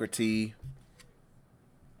prime Booker T.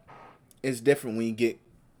 It's different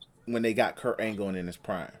when they got Kurt Angle in his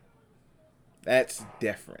prime. That's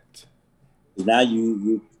different. Now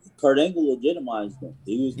you Kurt Angle legitimized them.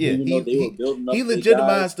 He was, Yeah, even though they were building up he big guys.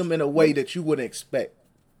 legitimized them in a way that you wouldn't expect.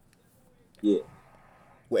 Yeah.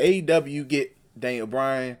 With AEW, you get Daniel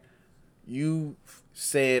Bryan. You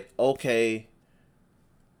said, okay.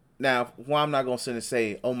 Now, well, I'm not gonna sit and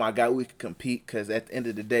say, "Oh my God, we can compete," because at the end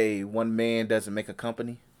of the day, one man doesn't make a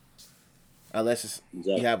company, unless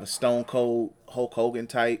you have a Stone Cold, Hulk Hogan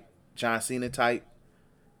type, John Cena type.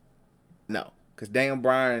 No, because Daniel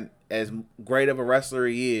Bryan, as great of a wrestler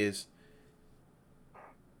he is,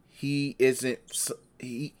 he isn't.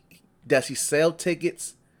 Does he sell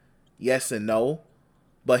tickets? Yes and no,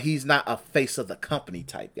 but he's not a face of the company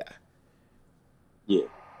type guy. Yeah.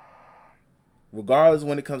 Regardless,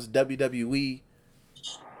 when it comes to WWE,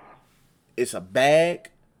 it's a bag,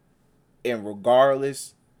 and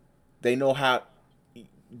regardless, they know how.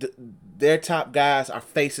 Their top guys are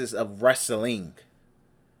faces of wrestling.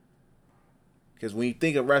 Because when you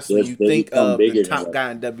think of wrestling, you think of the top guy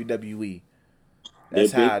in WWE.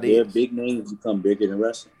 That's how it is. Their big names become bigger than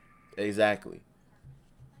wrestling. Exactly.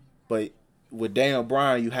 But with Daniel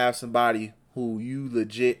Bryan, you have somebody who you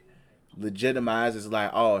legitimize as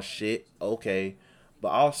like, oh shit, okay. But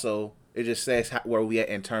also, it just says where we at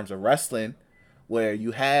in terms of wrestling, where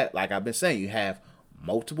you have, like I've been saying, you have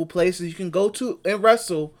multiple places you can go to and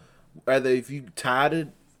wrestle. Whether if you tired of,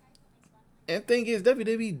 and the thing is,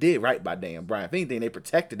 WWE did right by Daniel Bryan. If anything, they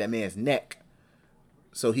protected that man's neck,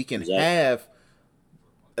 so he can have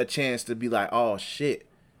a chance to be like, oh shit,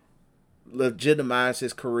 legitimize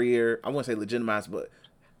his career. I wouldn't say legitimize, but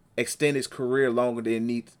extend his career longer than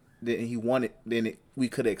he wanted we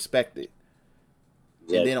could have expected.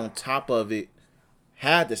 And then on top of it,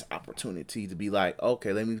 had this opportunity to be like,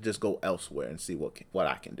 okay, let me just go elsewhere and see what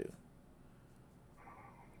I can do.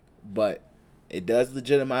 But it does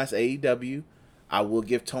legitimize AEW. I will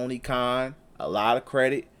give Tony Khan a lot of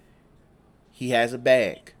credit. He has a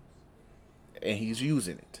bag, and he's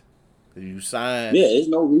using it. You sign. Yeah, there's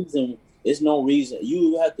no reason. There's no reason.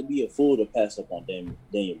 You have to be a fool to pass up on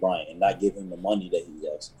Daniel Bryan and not give him the money that he's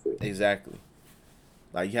asking for. Exactly.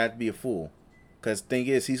 Like, you have to be a fool. Because the thing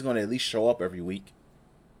is, he's going to at least show up every week.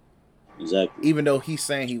 Exactly. Even though he's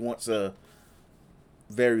saying he wants a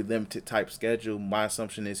very limited type schedule, my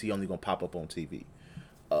assumption is he only going to pop up on TV.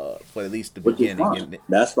 For at least the beginning.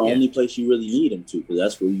 That's the only place you really need him to, because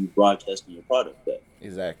that's where you broadcasting your product at.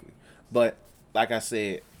 Exactly. But, like I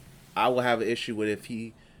said, I will have an issue with if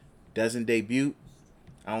he doesn't debut.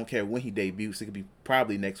 I don't care when he debuts. It could be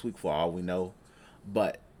probably next week for all we know.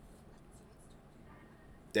 But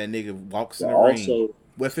that nigga walks in the ring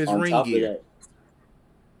with his ring gear. That,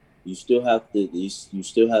 you still have to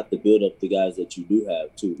build up the guys that you do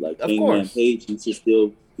have too. Like Hangman Page, he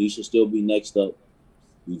should still be next up.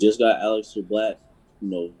 You just got Aleister Black.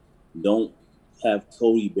 Don't have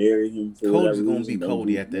Cody bury him for whatever reason. Cody's gonna be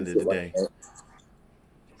Cody at the end of the day.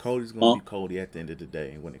 Cody's gonna be Cody at the end of the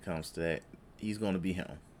day. When it comes to that, he's gonna be him.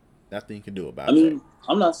 Nothing you can do about it. I mean,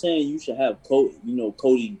 I'm not saying you should have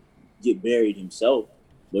Cody get buried himself,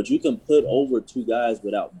 but you can put over two guys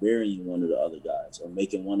without burying one of the other guys or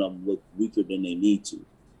making one of them look weaker than they need to.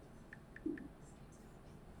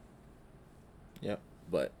 Yep,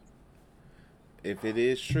 but if it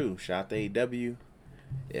is true, shout to AEW.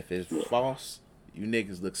 If it's false, you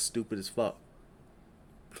niggas look stupid as fuck.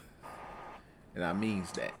 And I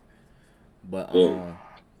means that. But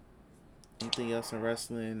anything else in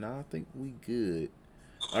wrestling? No, I think we good.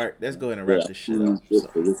 All right, let's go ahead and wrap this shit up.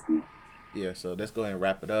 So let's go ahead and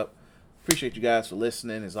wrap it up. Appreciate you guys for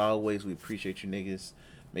listening. As always, we appreciate you niggas.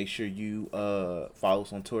 Make sure you follow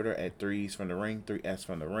us on Twitter at 3s from the ring, 3S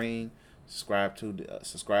from the ring.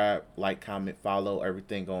 Subscribe, like, comment, follow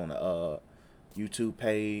everything on the YouTube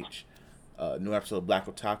page. New episode of Black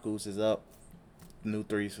Otakus is up. New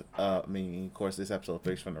of course, this episode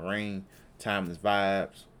 3s from the ring. Timeless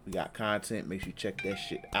vibes. We got content. Make sure you check that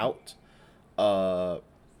shit out.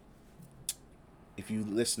 If you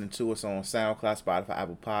listening to us on SoundCloud, Spotify,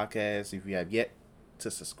 Apple Podcasts, if you have yet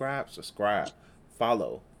to subscribe,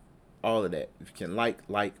 follow, all of that. If you can like,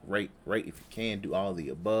 rate. If you can, do all of the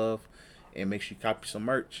above. And make sure you copy some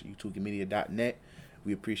merch, YouTubeMedia.net.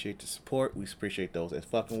 We appreciate the support. We appreciate those that's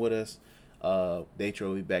fucking with us. Datro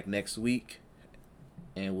will be back next week.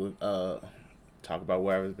 And we'll talk about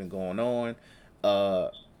whatever's been going on.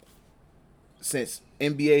 Since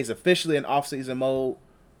NBA is officially in off-season mode,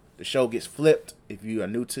 the show gets flipped. If you are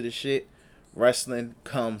new to the shit, wrestling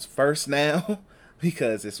comes first now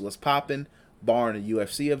because it's what's popping, barring a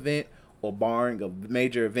UFC event or barring a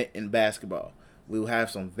major event in basketball. We will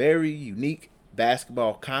have some very unique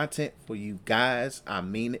basketball content for you guys. I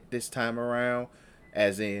mean it this time around.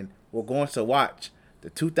 As in, we're going to watch the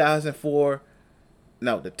 2005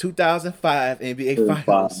 NBA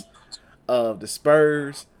Finals of the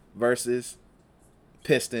Spurs versus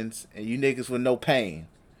Pistons, and you niggas with no pain.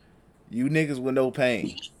 You niggas with no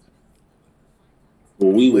pain.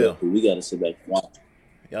 Well, we will. We got to sit back and watch.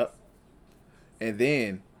 Yep. And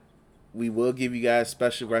then we will give you guys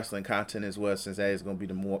special wrestling content as well, since that is going to be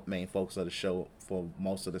the main focus of the show for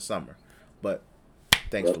most of the summer. But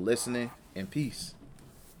thanks for listening, and peace.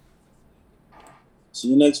 See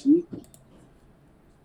you next week.